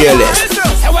 DJ Fearless.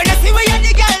 So when you see where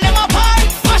the girl them apart,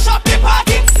 mash up the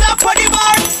party, slap for the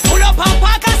bar. Pull up and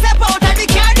park and step out of the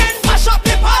car, then mash up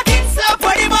the party, slap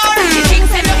for the bar. She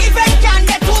thinks that no event can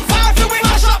get too far, so we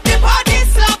mash up the party,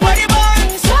 slap for the bar.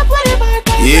 Slap for the bar.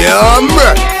 Yeah,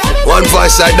 man. One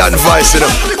voice side, that voice, you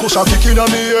know. The cushion kick inna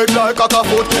me head like a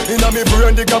foot. Inna me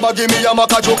brain, the gabba give me a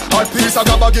maca joke. Hard piece of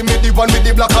gabba give me the one with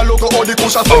the black and logo. All the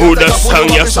cushion. Oh, that song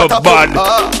you so bad.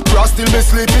 Brass till me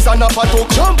sleep is a nap a talk.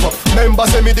 Jump up. Member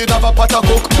say me did have a pot a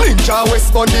cook. Ninja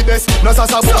West Gun the best. No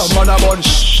sasa bush. Man a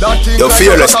bunch. That thing. You're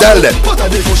Fearless, tell them. But I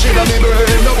be push inna me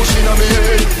brain, no push inna me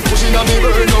head. Push inna me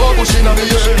brain, no push inna me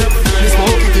head. Me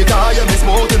smoke it, higher, me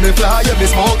smoke it, me fly, me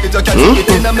smoke it. You can take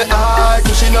it inna me eye.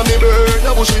 Push inna me brain,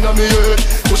 no push inna me head.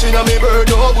 Push inna me bird,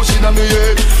 no push inna me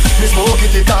head. Me smoke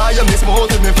it, higher, me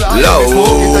smoke it, me fly. Me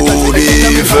smoke it, I can take it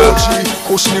inna me fly.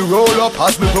 Push me roll up,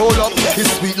 as me roll up. It's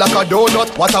sweet like a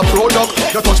donut, what a product.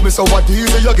 You touch me so what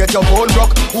easy, you get your bone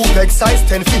rock. Who beg size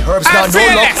 10 feet herbs, now no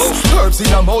luck. Herbs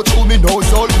in a mouth, through me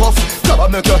nose all puff.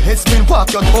 Grab make your head spin,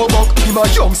 walk your toe buck. Him a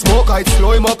young smoke, I'd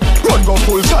slow him up. Run go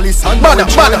full chalice and banner.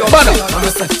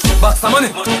 Box some money,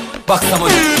 box some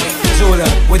money. Julia,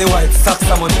 with the white socks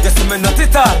some money. You see me not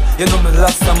it all, you know me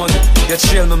lock some money. You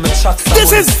trail me, me chuck some money.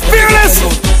 This is Fearless!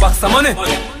 Box some money,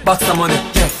 box some money.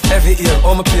 Yeah, every year,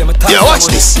 all my play, me tax. Yeah, watch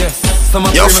this. Yes.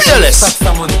 You're Fearless.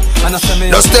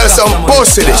 Just tell some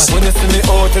pussy this. When you see me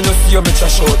out, you know see you me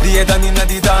trash out. The head and inna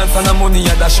the dance and the money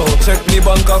you dash out. Check me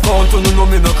bank account, you know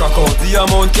me no crack out. The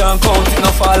amount can't count, it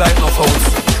no fall like no founds.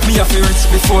 Me have to reach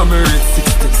before me reach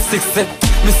 60.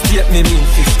 Me state me mean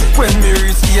 50. When me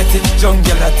reach 80,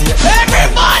 jungle at the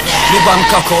everybody! Me bank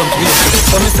account wait.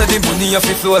 So me say the money have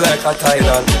to flow like a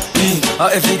tidal. Me,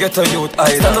 if you get a youth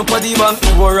idol. Stand up at the bank,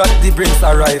 war at the brings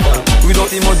arrival. Without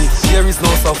the money, there is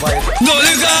no survival. No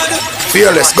God.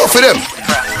 Fearless, go for them.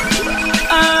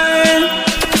 I'm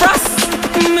fast,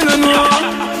 me no know.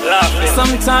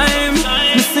 Sometimes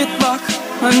me sit back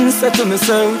and say to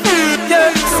myself,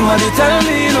 yeah, somebody tell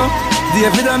me, you know,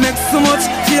 David I make so much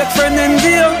fake friend in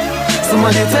gear.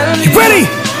 Somebody tell me. You ready?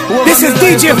 This is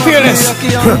DJ Fearless.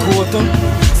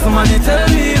 Somebody tell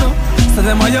me, you know, so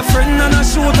them are your friend and a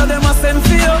shooter them a send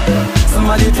for you.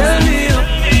 Somebody tell me, you know,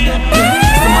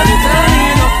 somebody tell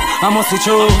me, you know, I must be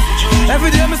true.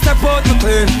 Every day me step out me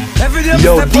clean. Every day me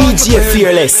step out me clean. DJ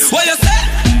Fearless. What you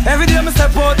say? Every day me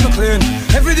step out me clean.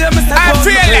 Every day me step out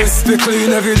me clean. Be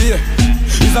clean every day.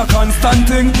 It's a constant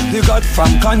thing, the God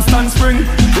from constant spring.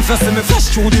 If you see me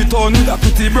fresh through the town with a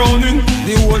pretty browning,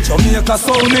 the whole Jamaica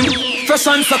sounding. Fresh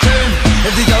and so clean,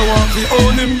 every girl want to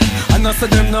own him, and I say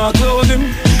them not clone him.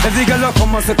 Every girl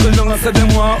come and circle down and say them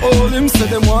want hold him, say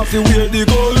them want to wear the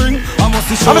gold ring. I must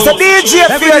be sure. I'm a DJ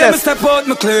Fearless. Every day me step out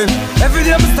me clean. Every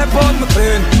day me step out me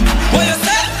clean. What you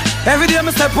say? Every day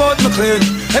me step out me clean.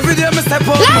 Every day me step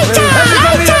out me clean.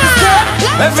 Every day me step.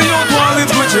 Every youth want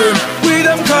live my dream. We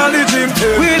them call it dream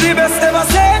team. We the best ever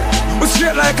seen. We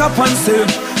straight like a pencil.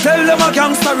 Tell them a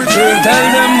gangster return. Tell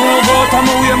them move out and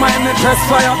we mind me press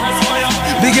fire.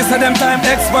 Biggest of them time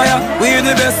expire. We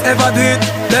the best ever do it.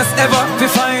 Best ever to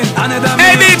find another.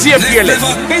 Hey DJ Fearless.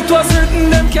 It was written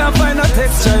them can't find a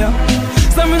texture.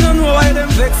 Some don't know why them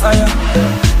vex higher.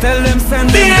 Tell them send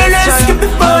them Fearless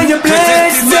before you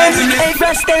bless them. Hey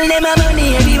first tell them I'm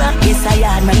money everywhere. Yes I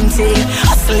am man sing.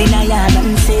 Hustling I am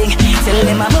man sing. Tell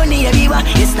them I'm money everywhere.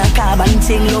 It's not carbon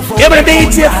thing. Yeah but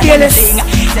DJ Fearless.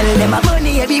 Tell them I'm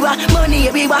money everywhere. Money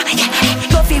everywhere.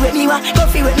 Coffee with me wa.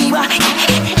 Coffee with me wa.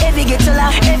 Every get to la.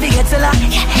 Every get to la.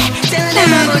 Tell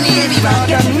them I'm money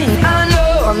everywhere. I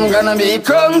know I'm gonna be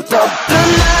crunked up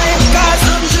tonight. Cause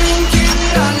I'm drinking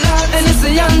a lot.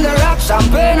 Hennessy on the rock,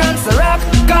 champagne and Ciroc.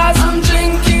 Cause I'm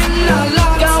drinking a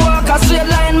lot. Can't walk a straight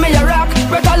line, me a rock.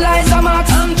 Better lies a max.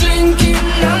 I'm drinking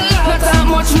a lot. Not that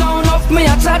much now, enough me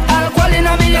a chat. Alcohol in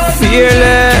a me house.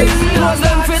 Fearless. Most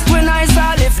them fit when I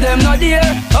saw if them not there.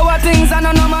 Our things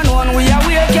and no man one we are.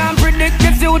 We can't predict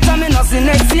the future, me not see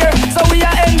next year. So we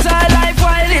are enjoy life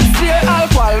while it's here.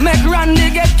 Alcohol make Randy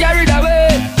get carried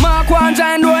away. Mark one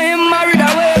giant do him married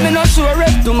away. Me not sure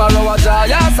if tomorrow a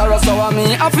joy. Sorrow so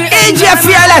me happy. DJ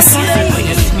Fearless. When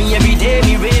you see me every day,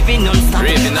 me raving non-stop.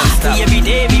 Every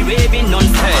day, me raving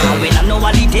non-stop. When I know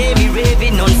holiday, me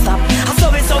raving non-stop.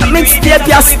 Mixtape,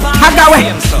 yes, Hagawe.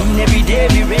 Every day,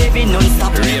 me raving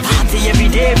non-stop. Every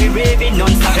day, me raving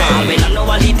non-stop. When I know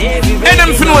holiday, me raving non-stop. And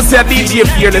them finna say DJ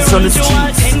Fearless on the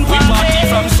streets. We party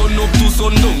from sun up to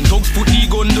sundown. Dogs put the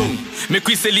gun down. Make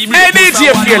we celebrate. Hey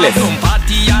DJ Fearless.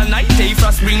 Party all night. Hey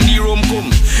frost bring the rum come.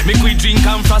 Make we drink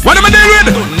and frost. What am I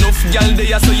doing? Enough gal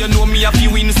there so you know me have to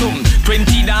win some.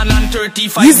 20 down and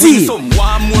 35 Easy. win some.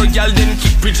 One more gal then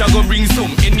keep preacher go bring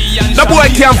some. Any and the boy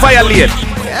can't violate.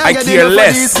 I care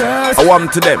less. I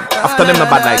want to them. After them the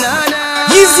bad night.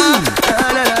 Easy.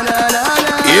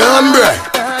 Yeah, bro.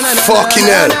 Fucking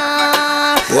hell.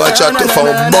 Watch out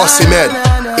for bossy man.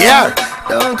 Yeah.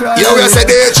 You will say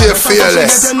DJ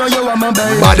Fearless.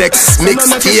 Madex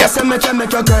mixtape.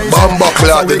 Bumbo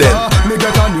clock to them. Me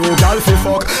get a new gal fi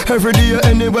fuck. Every day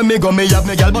anywhere me go, me have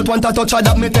me gal, but want to touch her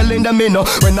that me telling them me no.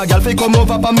 When a gal fi come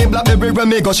over pa me black everywhere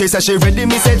me go, she say she ready,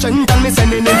 me say Trent and me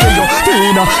sending it to you.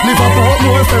 Tina, live up out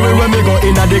more ferry when me go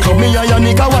inna the club. Me a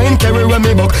Yannicka wine carry when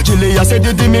me buck. Julia said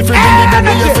you did me free, me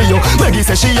baby you for you. Maggie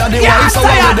say she a the wife, so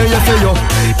I ready you for you.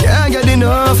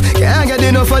 Can't get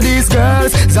enough of these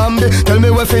girls. Zombie, tell me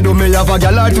what fi do. Me have a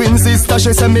gal or twin sister,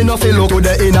 she say me no fi look to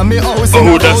the inna me house.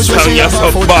 Oh, that song is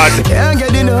so bad. Can't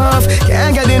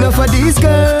get enough of these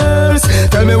girls.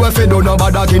 Tell me what fi do, no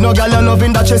bother ki no gal a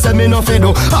loving that she say me no fi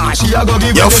do. Ah, she a go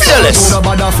give you Fearless. no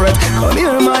bother fret. Come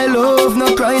here my love,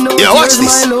 no cry no tears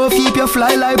my love. Keep you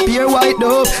fly like pure white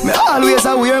dove. Me always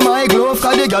a wear my glove,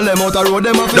 cause the gal them out a road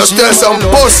them a just tell some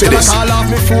pussy this. Call off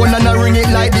me phone and I ring it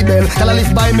like the bell. Tell I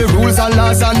live by me rules and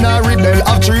laws and I rebel.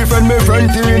 Have three friend, me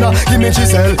friend Tina, give me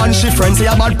Giselle. And she friends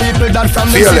say about people that from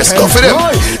the Fearless, go for them.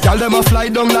 Tell them a fly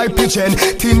down like pigeon.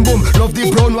 Tin boom, love the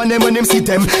brown one them when them see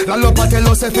them. Lalopa tell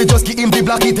us if we just give him the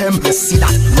black item. You see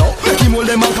that? No, make him hold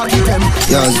them and cock it them.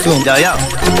 Yo, zoom. Yo.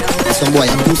 Some boy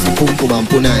a pussy pum pum and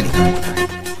punani.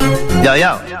 Yo.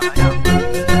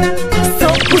 So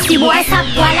pussy boy stop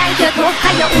boy like your tough.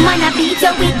 Cause your woman a beat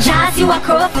you with jazz, you a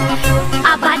crook.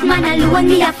 A bad man alone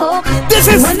me a folk. This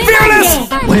is Fearless.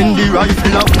 When the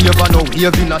rifle a wave and no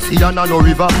wave in a sea and a no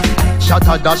river.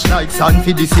 Shatter dash like sand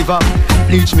for the silver.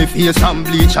 Bleach me face and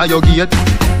bleach a your gate.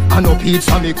 And no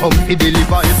pizza me come fi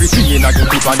deliver. Everything in a the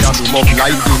people and me up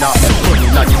like dinner.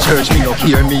 Running at the church me no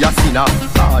hear me a sinner.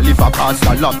 All if a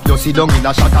pastor lock you sit down in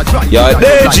a shatter dry. Yo,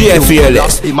 DJ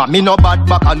Fearless. Me no bad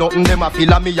back and nothing them a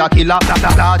filler me a killer.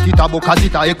 That it a book as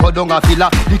it a echo down a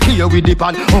filler. The key with the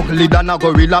pan ugly than a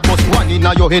gorilla. Bust one in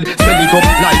a your head, sell it up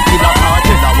like killer.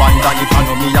 Kartel a one than if I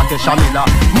know me a Kesha Miller.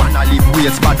 Man a live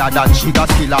ways better than sugar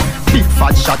skiller. Big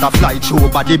fat shot a fly through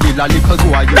body bill a little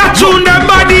boy. That tune them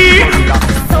body.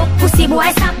 So pussy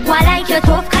boy stop boy like your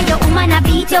tough. Cause your woman a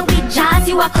beat you with jazz,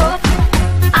 you a crook.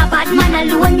 A bad man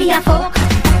alone me a folk.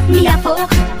 Me a folk.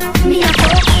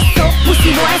 So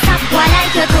pussy boy stop boy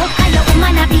like your tough. Cause your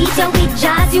woman a beat you with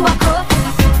jazz, you a crook.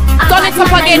 Turn it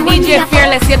up again, DJ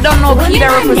Fearless. You don't know who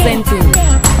they're representing.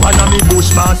 One of me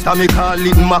bushmaster, me call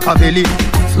it Machiavelli.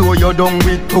 Slow you down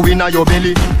with two in your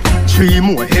belly. Three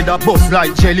more head a bust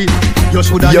like jelly. You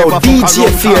shoulda never DJ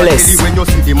Fearless. When you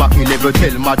see the Mackie level,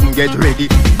 tell madam get ready.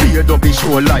 Beard up be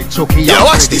show like Chucky. Yeah,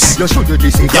 watch this. You shoulda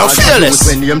this. Yo, Fearless.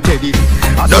 When you Teddy.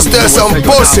 Just tell some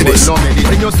pussy this.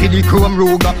 When you see the chrome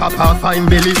rogue up a fine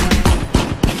belly.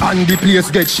 and the place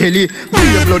get shelly.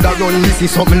 Brave blood a run, me see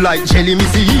something like jelly. Me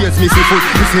see ears, me see foot,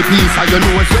 me see piece of your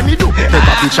nose. When me do, take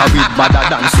a picture with badder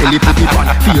than silly. Put it on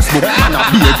Facebook and a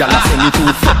beer gal a send me to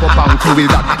fuck up and kill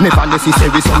that. Never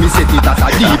necessary, so me set it as a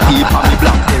DP for me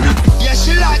Blackberry. Yeah,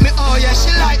 she like me, oh yeah,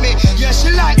 she like me. Yeah, she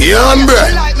like me. Yeah, bruh.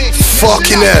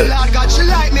 Fucking hell.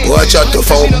 Watch out to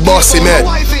found bossy man.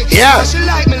 Yeah.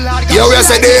 Yo, we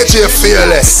say DJ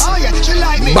Fearless.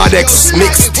 Badex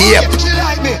mixtape.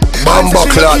 Bumbo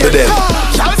clock to them.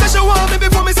 She say she want me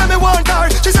before me say me want her.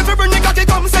 She say fi bring the cocky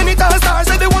come send it all stars.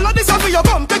 Say the one of this for your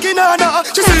come taking her now.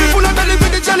 She say me full of belly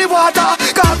with the jelly water.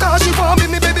 Kaka she want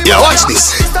me baby. Yeah, watch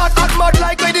this. Start hot mud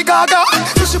like Lady Gaga.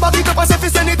 So she back it up and say fi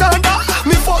send it under.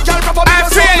 Me fuck y'all proper be a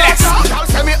Fearless. Y'all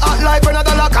say me hot like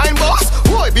another kind boss.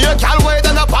 Boy be a gal way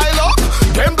than a pile up.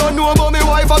 Them don't know about me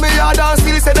wife and me yard and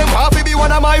still say them happy be one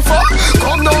of my fuck.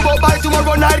 Come now but by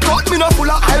tomorrow night cut. Me no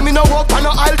full of aisle, me no walk on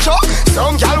no aisle chuck.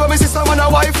 Some gal when me see someone a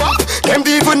wife up. Them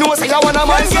even know say I one of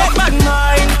my fuck. Them get bad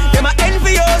mind, them a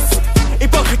envious.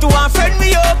 Hypocrite who want friend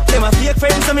me up. Them a fake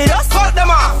friends so me just cut them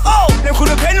off. Oh, them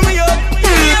coulda pen me up. Me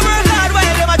never hard while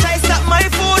them a try stop my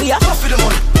food. Yeah, puff for the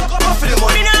money, puff for the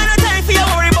money. Me nah no time for you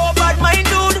worry about bad mind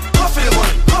dude. Puff for the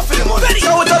money, puff for the money.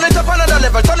 So we turn it up another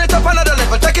level, turn it up another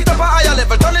level. Take it up a higher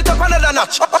level, turn it up another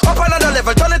notch. Up another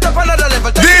level, turn it up another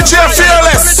level. DJ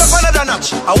Fearless. Turn it up another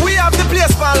notch. And we have the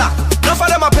place for lock. None of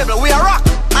them a pebble, we are rock.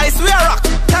 Ice, we are rock.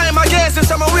 Time against this,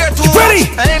 I'm a weird too. Ready?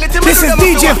 This is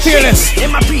DJ Fearless.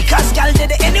 In my pre-cast, gal,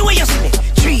 did it anyway you see me.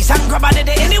 Trees and grabber, did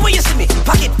it anyway you see me.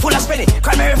 Pocket full of spinning,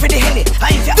 cranberry for the henny.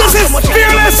 This is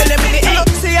Fearless.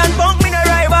 See and bunk me no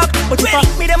right back. But when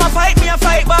me them a fight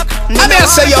back. I may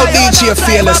say yo DJ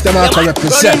Fearless, them I can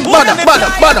represent.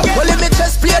 Bada. Well, if me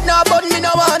just played now, but me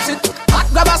no want it. Hot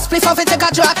grab a spliff off it, take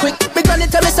a drag quick. Big granny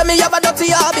tell me say me have a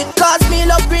dirty habit. Cause me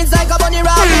love greens like a bunny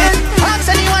rabbit. Ask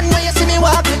anyone when you see me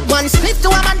walk with. One spliff to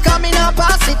a man coming up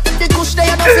pass it. The kush they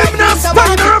are not like this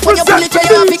about it. When you pull it, you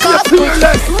have to pick up quick.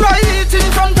 Right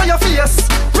in front of your face.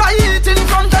 Right in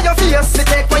front of your face. Me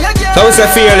take what you get. So it's a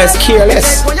Fearless,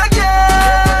 careless. Take what you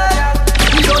get.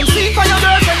 You don't see for your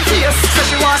girlfriend face. So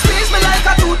she wants squeeze me like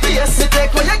a toothpaste. Me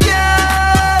take what you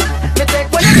get. Me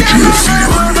take what you get.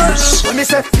 When me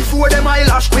say before them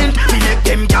eyelash quint, me make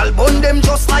them gal bun them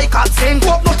just like a sing.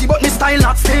 Walk nutty but me style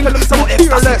not sting. So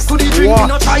extra sex to the drink, me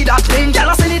no try that thing. Gal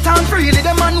a send it on freely,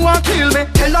 the man want kill me.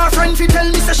 Tell her friend fi tell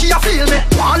me say she a feel me.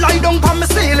 Want lie down pon me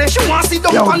steely, she want sit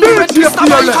down pon the red pista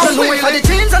bike. And the way for the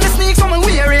jeans and the sneaks I'm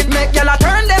wearing, make gal a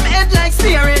turn them head like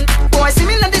steering. Boy see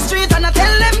me in the street and I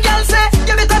tell them gal say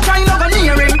you better try not go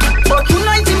near him. But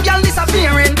tonight him gal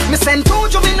disappearing. Me send 2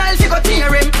 juvenile fi go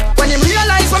tear him. When him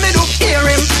realize what me do hear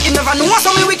him, he never know what's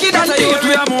so me wicked and tear him.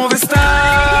 We a movie star.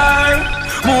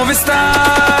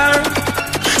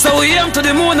 So we aim to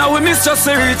the moon and we miss just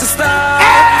a reach to star.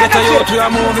 Get a youth, we a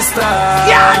movie star.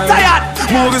 Yeah, tired.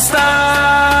 Movie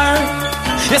star.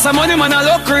 Yes, a money man, I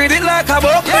look, read it like a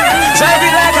book. Drive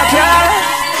it like a car.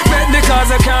 Bet the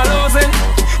cars I can't lose it.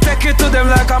 Take it to them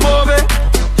like a movie.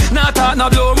 Not talk, no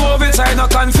blow movie, try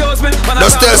not confuse me.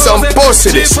 Just tell some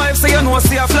pussy this. G5 say you know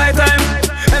see a flight time.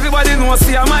 Everybody know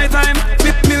see a my time.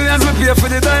 Millions me pay for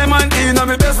the time and you know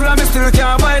me best and me still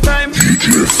can't buy time.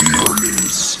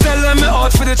 Tell them me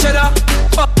out for the cheddar.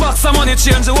 Box some money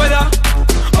change the weather.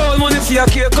 All money for your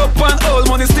cake up and all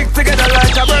money stick together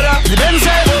like a brother. The Benz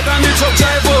drive out and the truck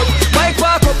drive out. Bike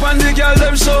park up and the girl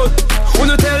them shout. When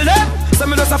you tell them, say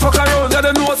me just a fuck around. They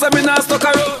don't know say me not stuck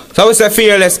around. So it's a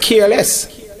Fearless, careless.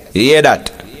 You hear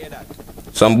that?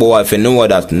 Some boy if you know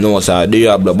that, no sir, do you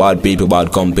have the bad people,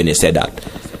 bad company say that.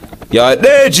 You're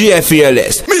DJ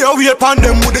Fearless. Me a wait pon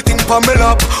them with the thing pon me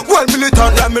lap. Well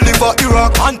militant like me live at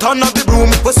Iraq. And turn up the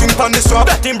broom, we sing pon the strap.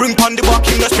 That him bring pon the back,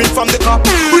 him no sprint from the cop.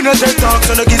 We no jet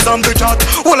talks and no give some the chat.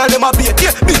 All of them a bait,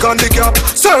 yeah, big on the gap.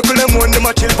 Circle them when them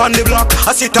a chill pon the block.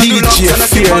 I sit and do locks and I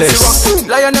keep on the rock.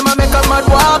 Lion them a make a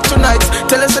mad walk tonight.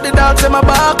 Tell us that the dogs them a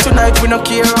bark tonight. We no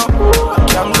care.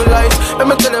 Candlelight. Let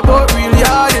me tell you about really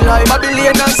hard in life.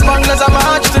 Babylon and Spanglers a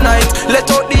march tonight. Let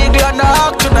out the eagle and the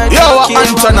hawk tonight. Yo,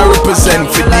 Anton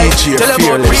represent for DJ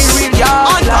Fearless.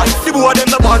 The boy them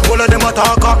the bad, all of them a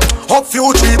talker. Up few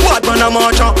tree, bad man a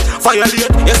marcher. Violate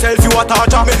yourself, you a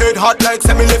torture. Me head hot like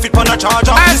semi left it pon a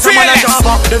charger. Some man a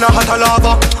java, then a hot a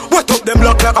lava. Wet up them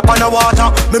lock like a pan of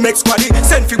water. Me make squaddy,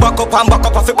 send fi back up and back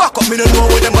up. If back up, me no know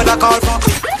what them a call for.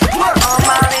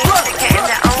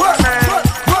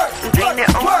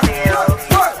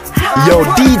 Yo,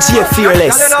 DJ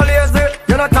Fearless.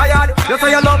 You're not tired, you say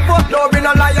you're not but no be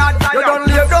no liar. You don't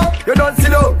lay down, you don't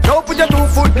sit down. Don't put your 2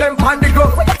 foot them on the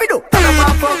ground. What you do?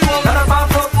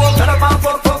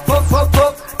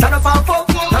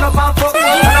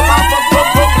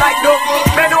 Like no,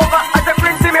 bend over as a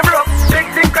prince in me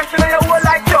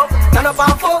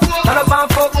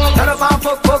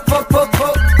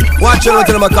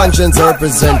my conscience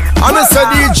represent. I'm a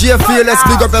DJ Fearless,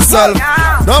 big up yourself.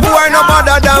 No boy no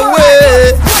better than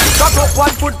way. Cock up 1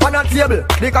 foot on a table.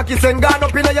 The cocky send gun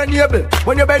up in your navel.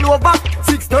 When you bend over,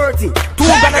 6:30. 2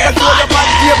 gonna throw your on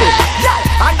the table. Yeah,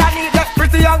 underneath that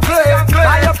pretty and clear.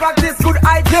 While you practice good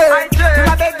hygiene. Till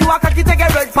I beg you a cocky take a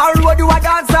red. Power road you a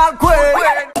dancehall queen.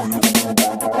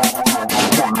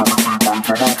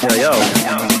 Yo.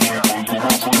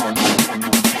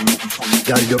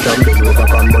 Girl, you can bend over,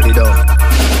 come body down.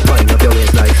 Wind up your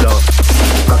waist like so.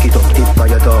 Cock it up, tip by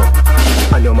your toe.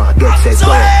 And your mouth get set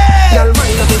go. Girl,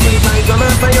 wind up your feet like drum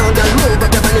and fire. Girl, move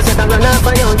up your body, set a run off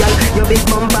for you. Girl, your big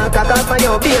bumper cock off for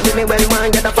you. Baby, me well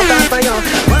want get a fuck off for you.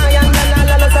 Why and girl,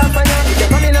 la off for you. If you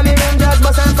come in on me room, just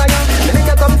bust off for you. Me make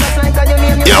you come just like a you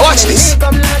name. Yo, watch this.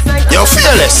 Yo,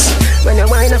 Fearless. When you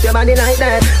wind up your body like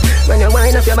that. When you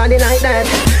wind up your body like that.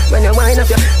 When you wind up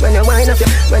your body like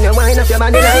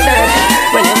that.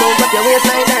 When you move up your waist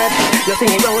like that. You sing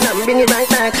it round and bring it right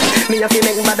back. Me a feel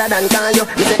make better than call you.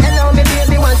 Me say hello me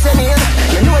baby once a year.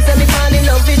 You know say me fall in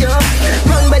love with you.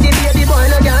 Run by the baby boy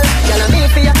no girl. Girl me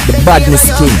for you. The badness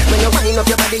king. When you wind up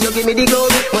your body you give me the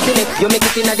glory. What's in it? You make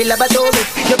it inna the lavatory.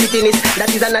 Your prettiness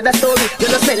that is another story. You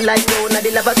no smell like you inna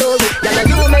the lavatory. Girl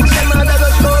you make some other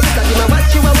rush story. Cause you a watch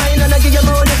you a wine and I give you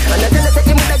money. And I tell you say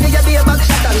you must give you be a back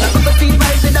shot. And I put the feet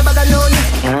vibes with a bag of noni.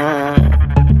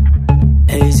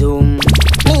 Hey Zoom.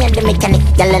 Me and the mechanic,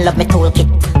 girl, I love me toolkit.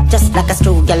 Just like a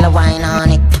screw, girl, I wine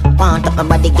on it. Want up my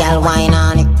body, girl, wine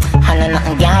on it. Holla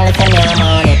nothing, girl, if you name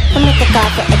on it. We make it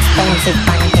off your expensive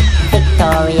panty.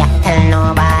 Victoria, tell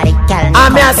nobody, girl.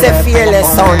 I'm a say Fearless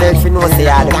sound if you know say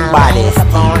you're the baddest.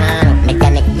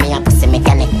 Mechanic, me a pussy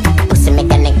mechanic. Pussy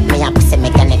mechanic, me a pussy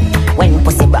mechanic. When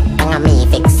pussy broke, and me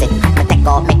fix it. Me take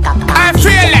out me cock. I'm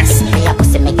Fearless. Me a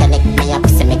pussy mechanic, me a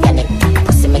pussy mechanic.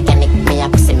 Pussy mechanic, me a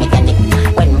pussy mechanic.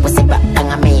 When pussy broke,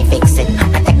 and me fix it.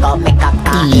 Me take out me cock.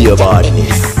 Your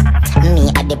badness. Me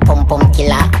a the pum pum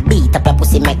killer. Beat up your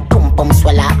pussy, make pum pum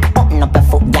swallow. Open up your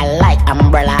foot, girl, like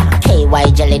umbrella.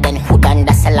 KY jelly, then hood and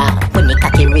the cellar. When the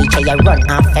cocky reach, you run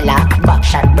and fella. Back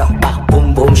shot, broke back,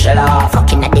 boom boom shella.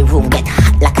 Fucking at the room, get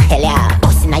hot like a hell yeah.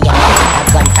 Bustin' at your head,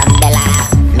 a gun from Bella.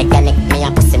 Mechanic, me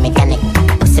a pussy mechanic.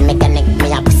 Pussy mechanic,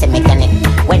 me a pussy mechanic.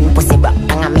 When pussy broke,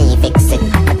 and me fix it.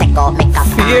 Me take out me cock.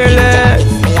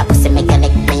 Fearless. Me a pussy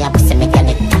mechanic, me a pussy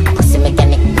mechanic. Pussy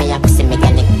mechanic, me a pussy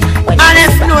mechanic. And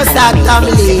if no start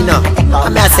family, you know,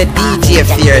 I'm a say DJ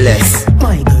Fearless.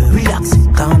 My girl, relax,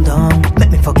 calm down.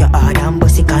 Let me fuck your hard and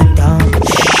bust it calm down.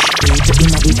 Reach you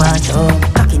inna the bathroom.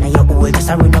 Cock inna your hole, just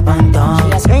a run up and down.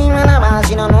 She a scream and a ball,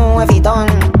 she don't know if it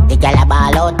done. The girl a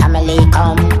ball out, family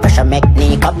come. Pressure make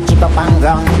me cup, chip up and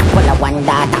ground. Well a one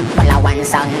daughter, well a one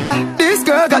son. This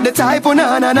girl got the type of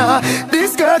na-na-na.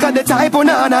 This girl got the type of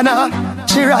na-na-na.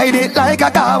 She ride it like a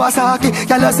Kawasaki.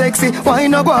 Girl a sexy, why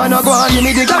no go on, no go on. Give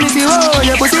me the gravity, oh,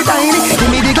 your pussy tiny.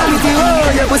 Give me the gravity,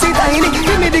 oh, your pussy tiny.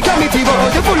 Give me the gravity, oh,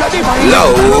 you full of divine.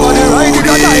 Love.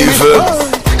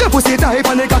 Your pussy tight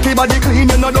and the cocky body clean,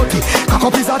 you no dirty. Cock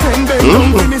up is a 10 bed,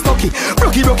 don't be me stocky.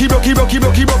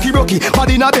 Brocky,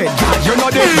 body na bed, you no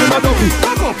dead, you no dopey.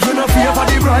 Cock up, you no fear for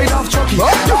the bride of Chucky.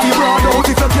 You keep broad out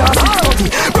if you can't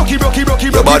see Brocky.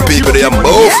 The bad people, they are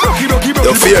both.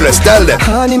 You're Fearless, tell them.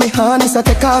 Honey, me honey, so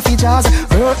take coffee jars.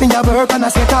 Work me a work and I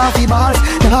say coffee balls.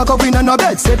 Now go in on no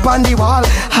bed, sit on the wall.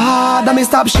 Hard, and me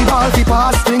stop, she ball fi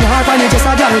pass. Swing hard and it just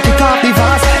a girl kick off the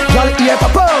vase. Girl ear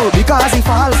pop because he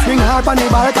falls. Swing hard on the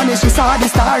balcony, she saw the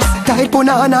stars. Tight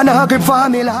punana, na grip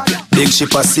formula. Big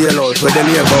ship a sail out, where them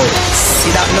here about?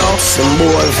 See that now? Some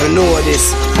boy if you know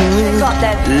this.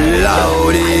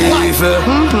 Loud evil.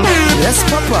 Yes,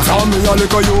 Papa. Tell me a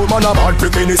little you man a bad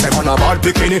bikini. Say man a bad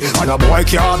bikini. And a boy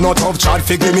can't not tough chat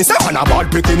figure me. Say man a bad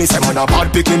bikini. Say man a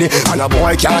bad bikini. And a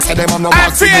boy can't say them I'm no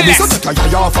bad bikini. So take a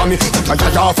yah for me. Take a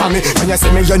yah for me. When you see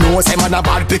me you know say man a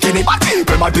bad bikini. Bad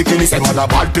people bad bikini. Say man a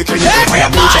bad bikini. When you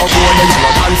push out goal then you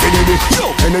a bad bikini.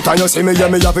 Anytime you see me yeah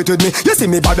me have it with me. You see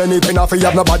me bad anything if you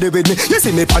have nobody with me. You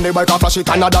see me pan the bike and flash it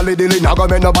and a dolly dilly. Now go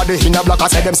make nobody in a block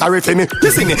and say them sorry for me.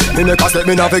 You see me make us let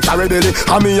me have a carry belly.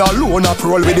 And me alone a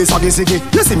roll with this saggy siggy.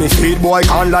 You see me feed boy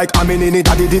can't like I mean in it.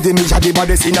 Daddy did me daddy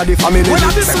body sin of the family. Well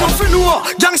this is nothing new.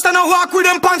 Gangsta now walk with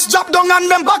them pants drop down and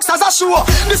them boxers a show.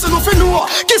 This is nothing new.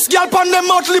 Kiss girl pan them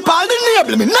mouth lip all the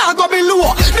navel me. Now go be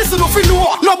low. This is nothing new.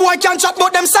 No boy can chat but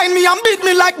them sign me and beat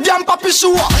me like damn papi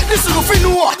show. This is if you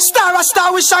know. Star a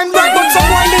star we shine bright, but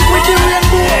someone link with the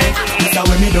rainbow. This a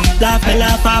way me do.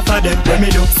 Laugh off of them. When me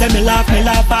do, say me laugh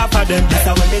off of them. This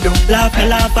a way me do. Laugh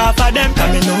off of them.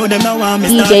 Cause me know them no want me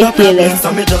start up problem.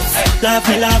 So me just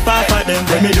laugh off of them.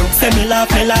 When me do, say me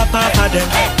laugh off of them.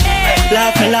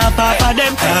 Laugh off of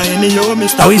them. Cause me know me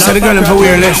start. Oh, you said the girl for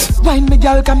weirless. Wine me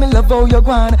girl, come me love how you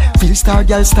gwan. Feel star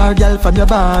girl from your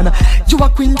band. You a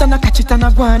queen and a catch it and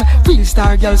a gwan. Feel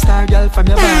star girl from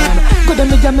your band. Go to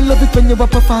me girl, me love it when you a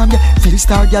perform. Feel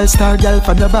star girl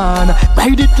from your band.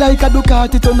 Ride it like a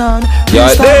Ducati turn on. You're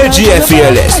DJ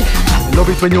Fearless. Love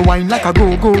it when you wine like a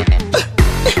go-go.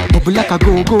 Bubble like a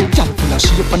go-go. Girl full of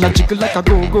shape and a jiggle like a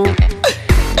go-go.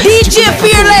 DJ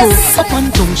Fearless. Up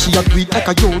and down she a tweet like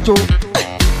a yo-yo.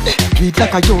 Tweet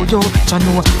like a yo-yo.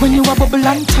 Chano, when you a bubble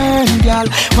and turn, girl,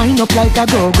 wind up like a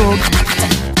go-go.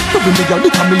 Bubble me girl,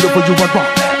 look at me love how you a rock.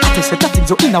 I say that thing's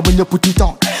so inna when you put it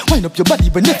on. Wind up your body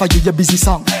whenever you your busy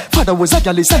song. Father was a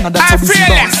galley son and that's a busy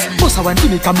boss. Boss I want to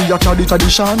make a me a carry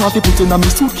tradition. Have to put in a me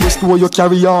suitcase to you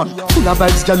carry on. Full of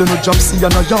vibes, girl, you no job, see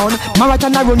you no yawn.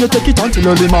 Marathon I run, you take it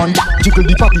until early morning. Jiggle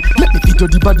the body, make me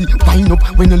figure the body. Wind up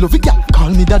when you love it, girl,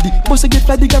 call me daddy. Boss I get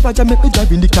fly the garage and make me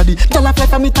drive in the caddy. Girl I fly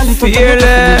from Italy to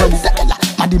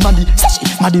Maddy, sashi,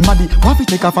 maddy. Want to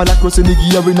take off all across the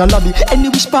gear in a lobby. Any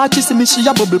wish party see me, she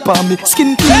a bubble palm me.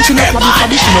 Skin clean, she no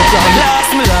flabby, she no crammy.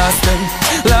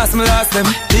 Last me last them.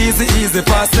 Easy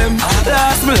pass them.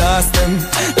 Last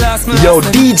me. Yo,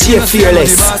 DJ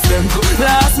Fearless.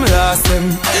 Last me last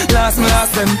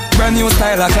them. Brand new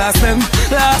style I class them.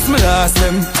 Last me last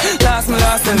them.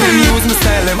 Them use me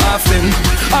style them often.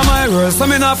 I'm my world, so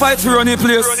me not fight for any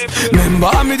place. Remember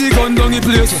I me the gun down the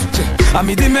place. I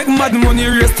me the make mad money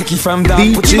race. Take it from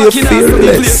down. Put it back in a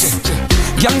place.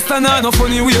 Gangsta nah no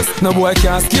funny ways. No boy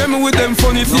can't scare me with them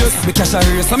funny face. Me cash a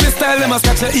race, and me style them a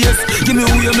scratch a ears. Give me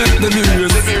who you make them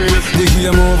race. The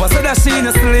game over, so that she no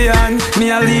stallion.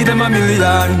 Me a lead them a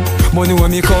million. Money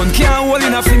when me count, can't hold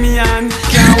in a fi me hand.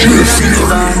 Can't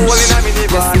hold in a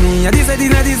minivan. Yes me, a this a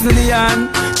dinner this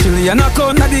million. Trillion a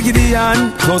count na the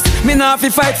Gideon. Plus me nah fi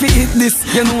fight fi hit this.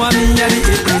 You know what me a the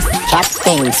hit this.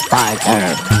 Captain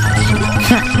Sparker.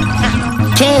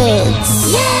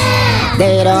 Kids,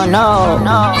 they don't know.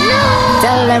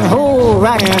 Tell them who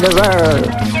run the world.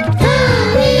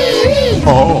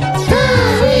 Oh.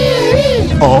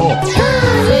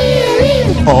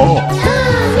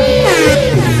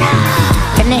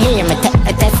 Can you hear me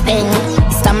testing?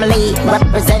 Stumley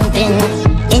representing.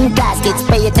 In class, kids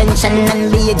pay attention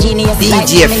and be a genius.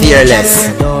 DJ Fearless.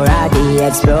 Dora the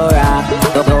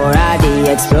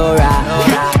Explorer.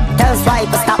 Tell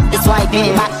Swiper stop the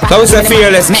swiping. That was a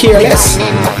Fearless, careless.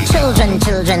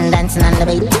 Children dancing on the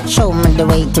beat. Show me the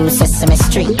way to Sesame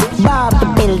Street. Bob the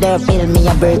Builder build me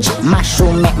a bridge.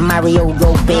 Mushroom make Mario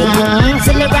go big.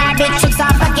 Silly rabbit tricks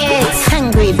off a kids.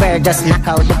 Hungry bird just knock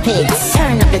out the pigs.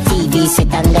 Turn up the TV,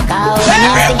 sit on the couch.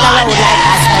 Music loud like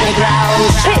us on the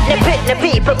ground. Pitney,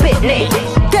 people, pitney.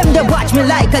 Them they watch me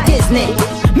like a Disney.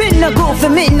 Me no go for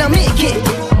me no make it.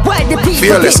 Why the people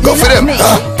Fearless, go for them.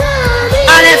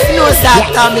 And if you know that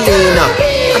Tamilino,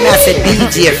 I'm gonna say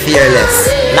DJ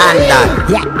Fearless, London.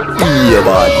 Yeah,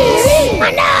 bodies.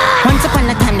 Once upon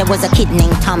a time there was a kid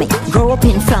named Tommy. Grew up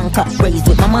in Flanker, raised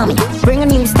with my mommy. Bring a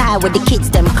new style with the kids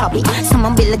them copy.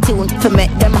 Someone build a tune to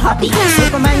make them happy.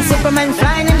 Superman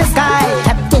flying in the sky.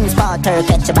 Captain Sparker,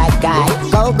 catch a bad guy.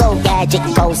 Go gadget,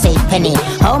 go save Penny.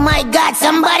 Oh my God,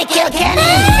 somebody kill Kenny.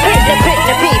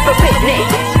 Pitney, people, pitney.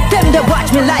 Them they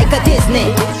watch me like a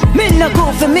Disney. Me no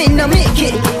go for me no make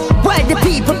it. Why the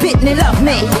people pitney love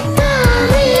me?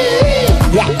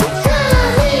 Yeah.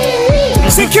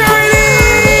 Security!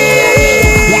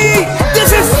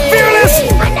 This is Fearless!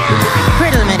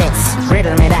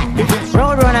 Riddle me that.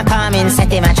 Roadrunner come in,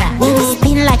 set him a trap.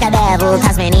 Spin like a devil,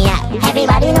 Tasmania.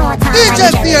 Everybody know what time.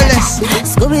 DJ Fearless.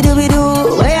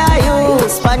 Scooby-Dooby-Doo, where are you?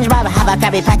 SpongeBob have a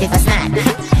Krabby Patty for snack.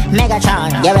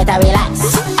 Megatron, you better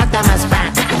relax. Optimus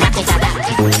Prime,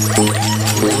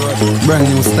 brand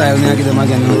new style, me I give them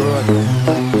again.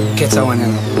 Catch a one, you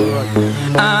know.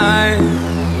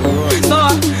 So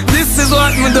this is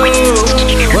what me do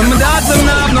when my daughter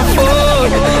not have no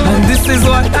food, and this is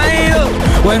what I do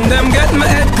when them get my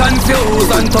head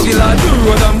confused and tuggy like the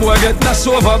road and boy get dashed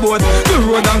overboard. The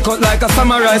road and cut like a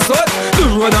samurai sword. The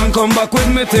road and come back with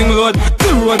me thing load. The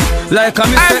road like a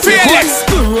mistake.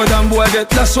 The road and boy get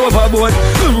dashed overboard.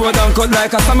 The road and cut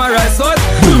like a samurai sword.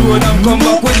 The road and come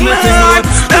back with me thing load.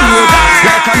 The road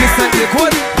like a mistake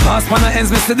code. pass pan the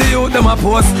ends, me see the youth them a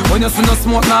post. When you see no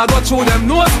smoke, now I go through them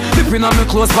nose. Dipping on me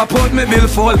clothes, pop out me bill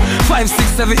fall. 5, 6,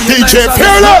 7, 8, 9 DJ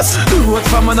Fearless. The road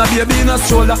from man a baby in a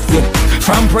stroller. Yeah.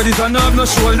 From predator no have no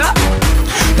shoulder.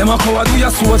 Them a coward, we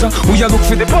a soldier. We a look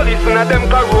for the police and a them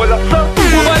Corolla.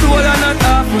 Bad wall are not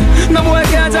awful. No boy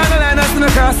can't juggle line us in the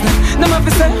cross. Them have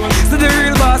to say, so the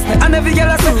real boss. And every girl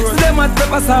I say, so them at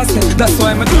pepper sauce. That's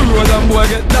why me do road and boy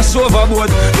get dash overboard.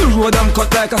 The road I'm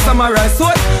cut like a samurai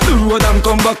sword. The road I'm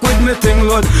come back with me thing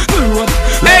load. The road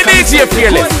like hey DJ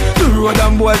Fearless. The road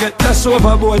and boy get dash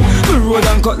overboard. The road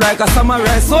I'm cut like a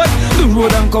samurai sword. The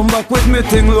road I'm come back with me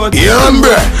thing load. Yeah,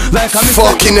 bro. Like a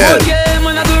fucking hell. Yeah,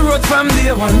 man I do road from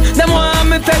day one. Them want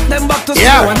me take them back to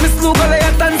square one. Miss Luke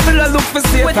Goliath and still I look for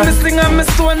safe. With me sling and me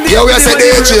stone. Yeah, we say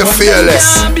DJ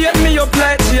Fearless. Can't beat me up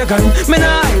like chicken. Me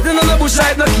nah hide in the bush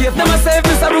like no cave. Them a say if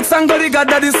Mr. Brooks and Gully God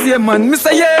that the same man. Me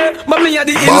say yeah, but me a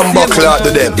the insane. Bamba clout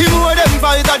to them. You know them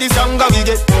fight at the stronger we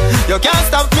get. You can't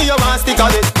stop me, you want stick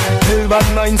on it. Tell bad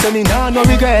mind say me nah no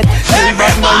regret. Tell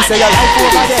bad mind say your life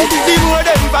over dead. You know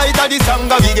them fight at the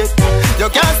stronger we get. You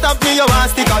can't stop me, you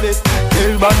want stick on it.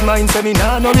 Tell bad mind say me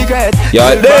nah no regret.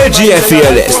 You're DJ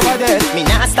Fearless. Me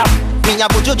nah stop. Me a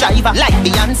buju driver like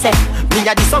Beyonce. Me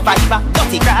a the survivor.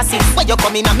 Dirty grasses. Where you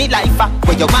coming on me life?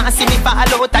 Where you want see me fall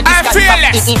out of this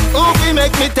Fearless. Who fi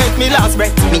make me take me last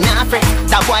breath? Me nah fret.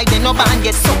 That why they no band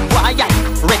get so quiet.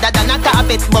 Redder than a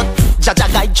carpet, but Jaja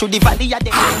guide through the valley of the.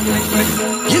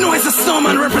 You know it's a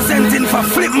snowman representing for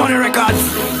Flip Money Records.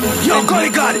 Yo,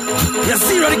 Gully God, you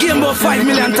zero the game about 5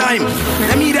 million times.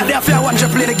 Them idiot they have to watch you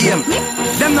play the game.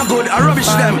 Them not good, I rubbish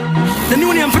them. The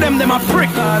new name for them a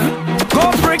prick.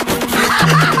 Go prick.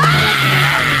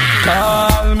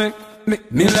 Call me,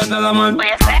 $1 million man.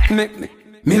 $1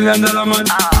 million man.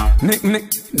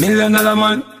 $1 million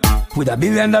man. With $1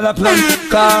 billion plan.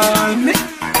 Call me,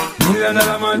 $1 million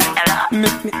man. $1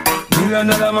 million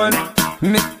man.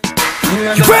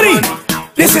 You ready?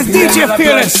 This is DJ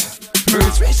Fearless.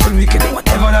 We can do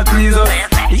whatever that please us.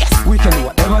 Yes, we can do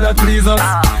whatever that please us.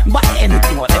 Buy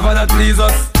anything, whatever that please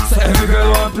us. So every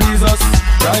girl want please us.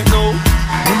 Right now,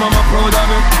 my mama proud of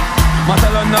me.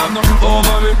 Matalan have nothing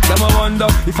over me. Them I wonder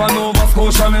if I know Nova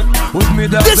Scotia me. With me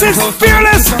that this is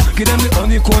Fearless. Give them the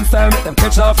honeycomb style, make them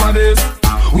catch off on this.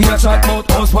 We a chat about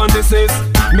house when this is.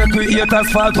 Make we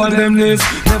haters fall on them knees.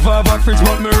 Never have a fridge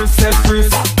but me set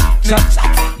freeze. Chat,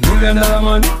 $1 million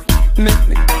man. $1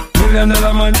 million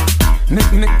man. $1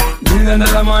 million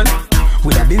man.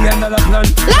 With $1 billion plan.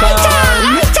 $1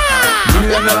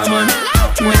 million man.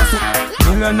 $1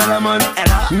 million man.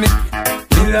 $1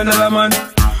 million man.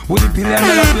 With $1 billion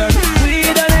plan.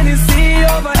 We done any sea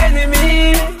over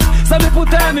enemy. So me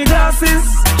put on me glasses.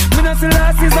 Me not see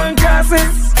lasses and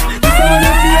crosses. This is when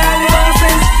I see all the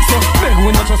bosses. So beg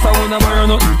we not trust a one tomorrow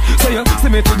nothing. So you see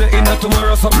me to the inner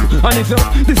tomorrow something. And if you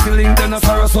this the link then I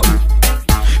sorrow something.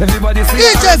 Everybody see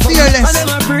DJ Fearless. And them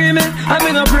a free me, and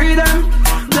me no free them.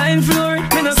 Blind floor,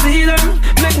 me no see them.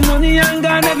 Make money and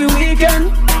gone every weekend.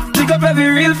 Pick up every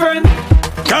real friend.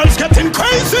 Girls getting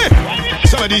crazy.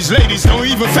 Some of these ladies don't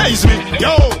even face me.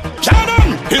 Yo,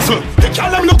 Jordan, Hizzle, the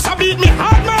column looks a beat me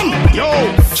hard, man. Yo,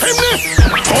 chimney,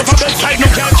 over the side, no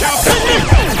girl can't pin me.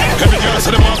 Every girl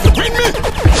say them want to win me.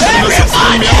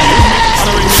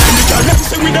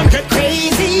 We don't get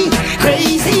crazy,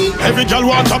 crazy. Every girl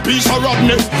want a piece of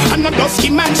roughness. And a dusky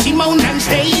man, Simone and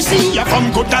Stacy. You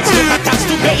come good, that's the attached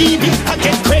to baby. I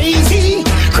get crazy,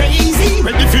 crazy.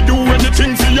 Ready to do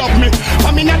anything for you me.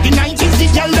 I'm in at the 90s, the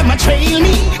girl them a trail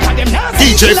me. Cause them not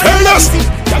DJ Fearless.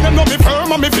 Y'all know me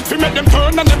firm and me fit fi make them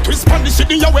turn and them twist on the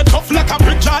city. You we tough like a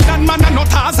brick Jordan man and no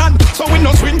Tarzan. So we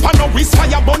no swing pan no wrist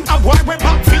fire bun a boy we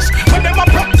backfish. When them a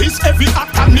practice every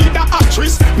actor need a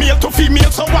actress. Male to female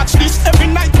so watch this. Every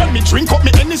night when me drink up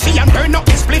me Hennessy and burn up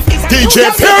this spliff is a DJ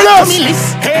Fearless.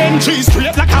 NG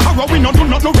straight like a harrow we no do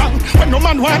nothing wrong. When no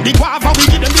man want the guava we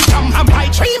give them the jam and buy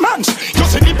 3 months. You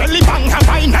see the belly bang and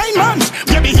buy 9 months.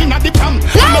 Maybe he not the pam.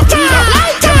 Lighter.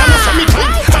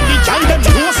 And the child them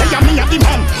know say I'm me a the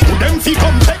man. Who them fi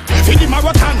come back fi the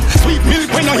marathon. Sweet milk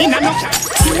when no in a no.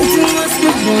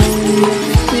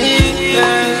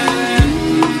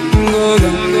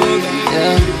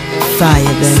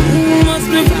 Fire, baby.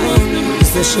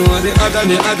 Say she want the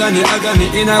agony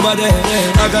in her body.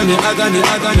 Agony.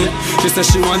 She say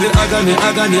she want the agony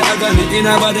in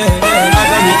her body.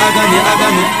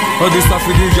 Agony. Oh, this stuff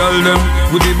for the girl them.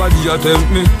 With the body you tempt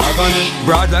me, agony.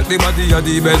 Broad like the body of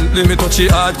the Bentley. Me touch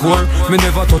it hardcore, me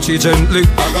never touch it gently,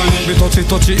 agony. Me touch it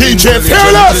DJ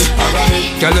Fearless.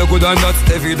 Girl you good and that's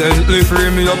evidently. Free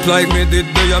me up like me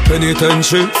did the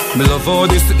penitentiary. Me love all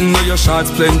this sitting on your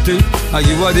shots plenty. And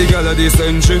you are the girl of the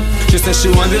century. She said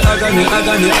she want the agony,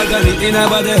 agony, agony in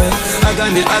her body.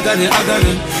 Agony, agony,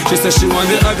 agony. She said she want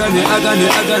the agony,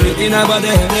 agony, agony in her body.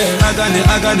 Agony,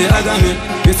 agony, agony.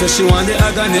 She said she want the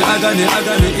agony, agony,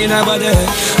 agony in her body.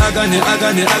 Agony,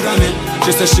 agony, agony.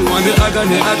 She said she want the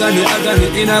agony, agony, agony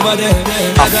in her body.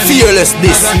 Fearless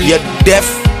this, you're deaf.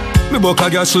 Me book a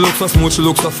girl, she looks so smooth, she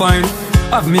looks so fine.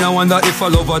 Have me, I wonder if I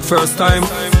love her at first time.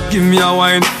 Give me a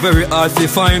wine, very hard to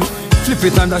find. Flip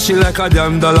it and dash it like a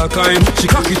damn dollar kind. She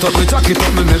cock it up,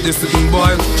 me make this sitting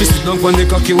boil. She sit down on the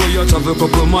cocky where you travel a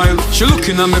couple miles. She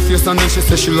looking at my face and then she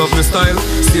say she love my style.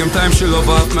 Same time she love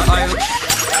off my aisle.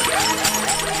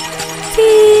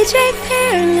 DJ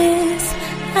Fearless,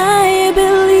 I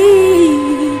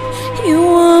believe you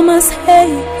are my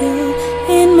savior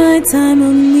in my time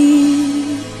of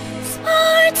need.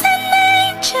 Spartan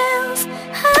angels,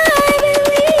 I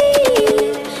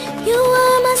believe you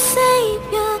are my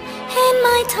savior in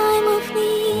my time of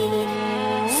need.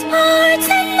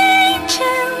 Spartan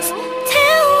angels,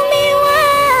 tell me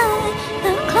why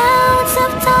the clouds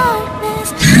of darkness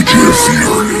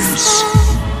are on the sky.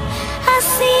 I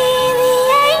see the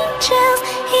angels,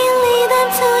 he lead them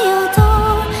to your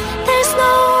door. There's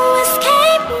no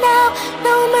escape now,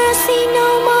 no mercy no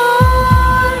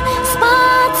more.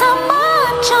 Sparta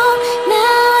march on,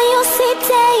 now you'll see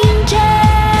danger.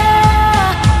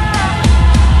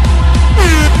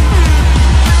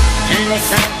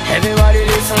 Listen, everybody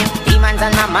listen. Demons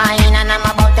on my mind and I'm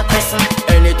about to christen.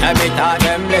 Anytime I talk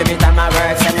them, blame it on my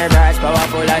words. And the words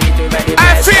powerful, I need to ready.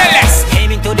 I'm fearless.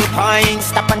 Aiming to the point,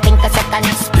 stop and think a second.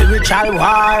 Spiritual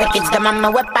war, the kids them on my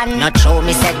weapon. Not show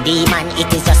me said demon,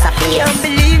 it is just a fear. Can't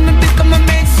believe me become a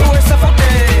main source of a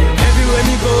pain. Everywhere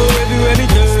me go, everywhere me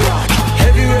do.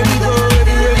 Everywhere me go,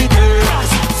 everywhere me do.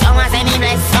 Someone say me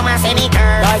blessed, someone say me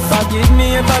cursed. God forgive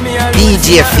me if I'm here.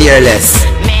 DJ Fearless.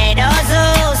 May those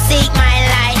who seek my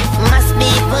life must be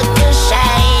put to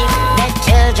shame. The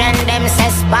children them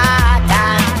say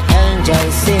Sparta,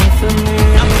 angels sing for me.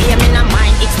 No fear me no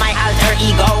mind, it's my alter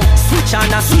ego. Switch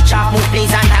on or switch off, move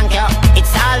please and thank you.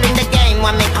 It's all in the game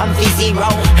when me come for zero.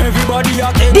 Everybody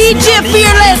out there DJ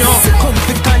Fearless. Come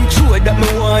to control that me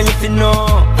want you to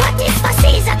know. What if I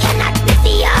say I cannot be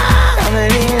fear? I'm a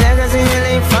living legacy,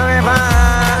 live forever.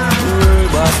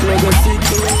 Boss legacy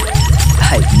too.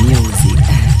 Hype music.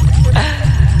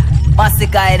 What's the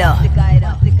kind of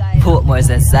Portmore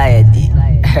society?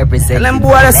 Represent them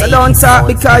boys don't talk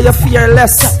because you're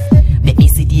fearless. Let me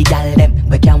see the gal them,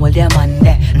 we can hold them on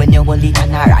there. When you hold it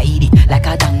and I ride it like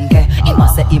a donkey. He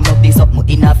must say him up this up,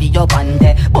 in a video band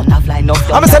there. Butterfly no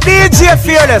I'm a DJ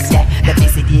Fearless. Let me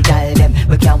see the gal them,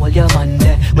 we can hold them on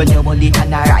there. When you hold it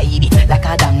and I ride it like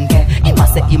a donkey. He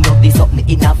must say him up this up,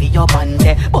 in a video band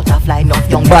there. Butterfly no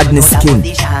young badness king.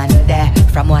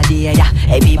 From one day, yeah,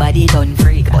 everybody done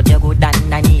freak. But you go down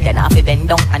and need and have to bend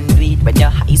down and do it. When you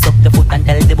ice up the foot and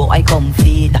tell the boy come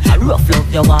feed. Rough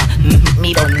love you want,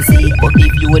 me don't see. But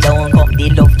if you don't come, the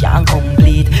love can't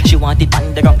complete. She want it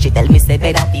on the ground, she tell me say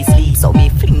better be sleep. So me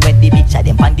fling when the bitch at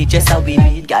them and the dress how we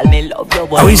meet. Girl, me love your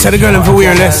boy. I wish I had a girl for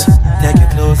weirdness. Take your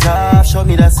clothes off, show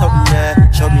me that something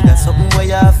there. Show me that something where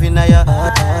you have in your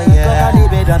heart. Yeah. Go on the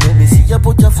bed and let me see you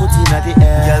put your foot in the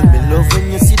air. Girl, me love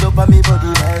when you sit up on me body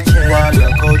like chair. Walk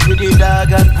out with the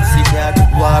dog and pussy cat.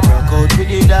 Walk out with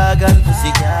the dog and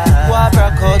pussy cat. Walk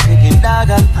out with the dog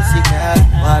and pussy cat.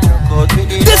 Walk out with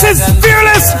the dog. This is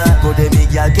Fearless. Go there, me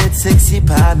girl get sexy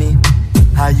pa me.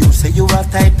 How you say you have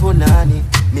tight punani?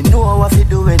 Me know what you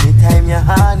do anytime you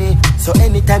honey. So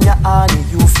anytime you honey,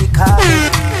 you fi call me.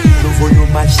 Love how you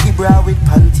match the bra with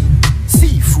panty.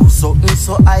 Seafood something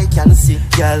so I can see.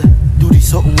 Girl, do this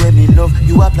something where me love.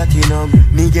 You are platinum.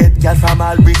 Me get girl from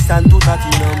all bricks and to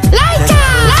platinum. Lighter,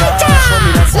 lighter. Show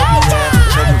me that something there.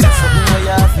 Show me that something where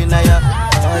you have in ya.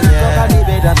 Oh yeah.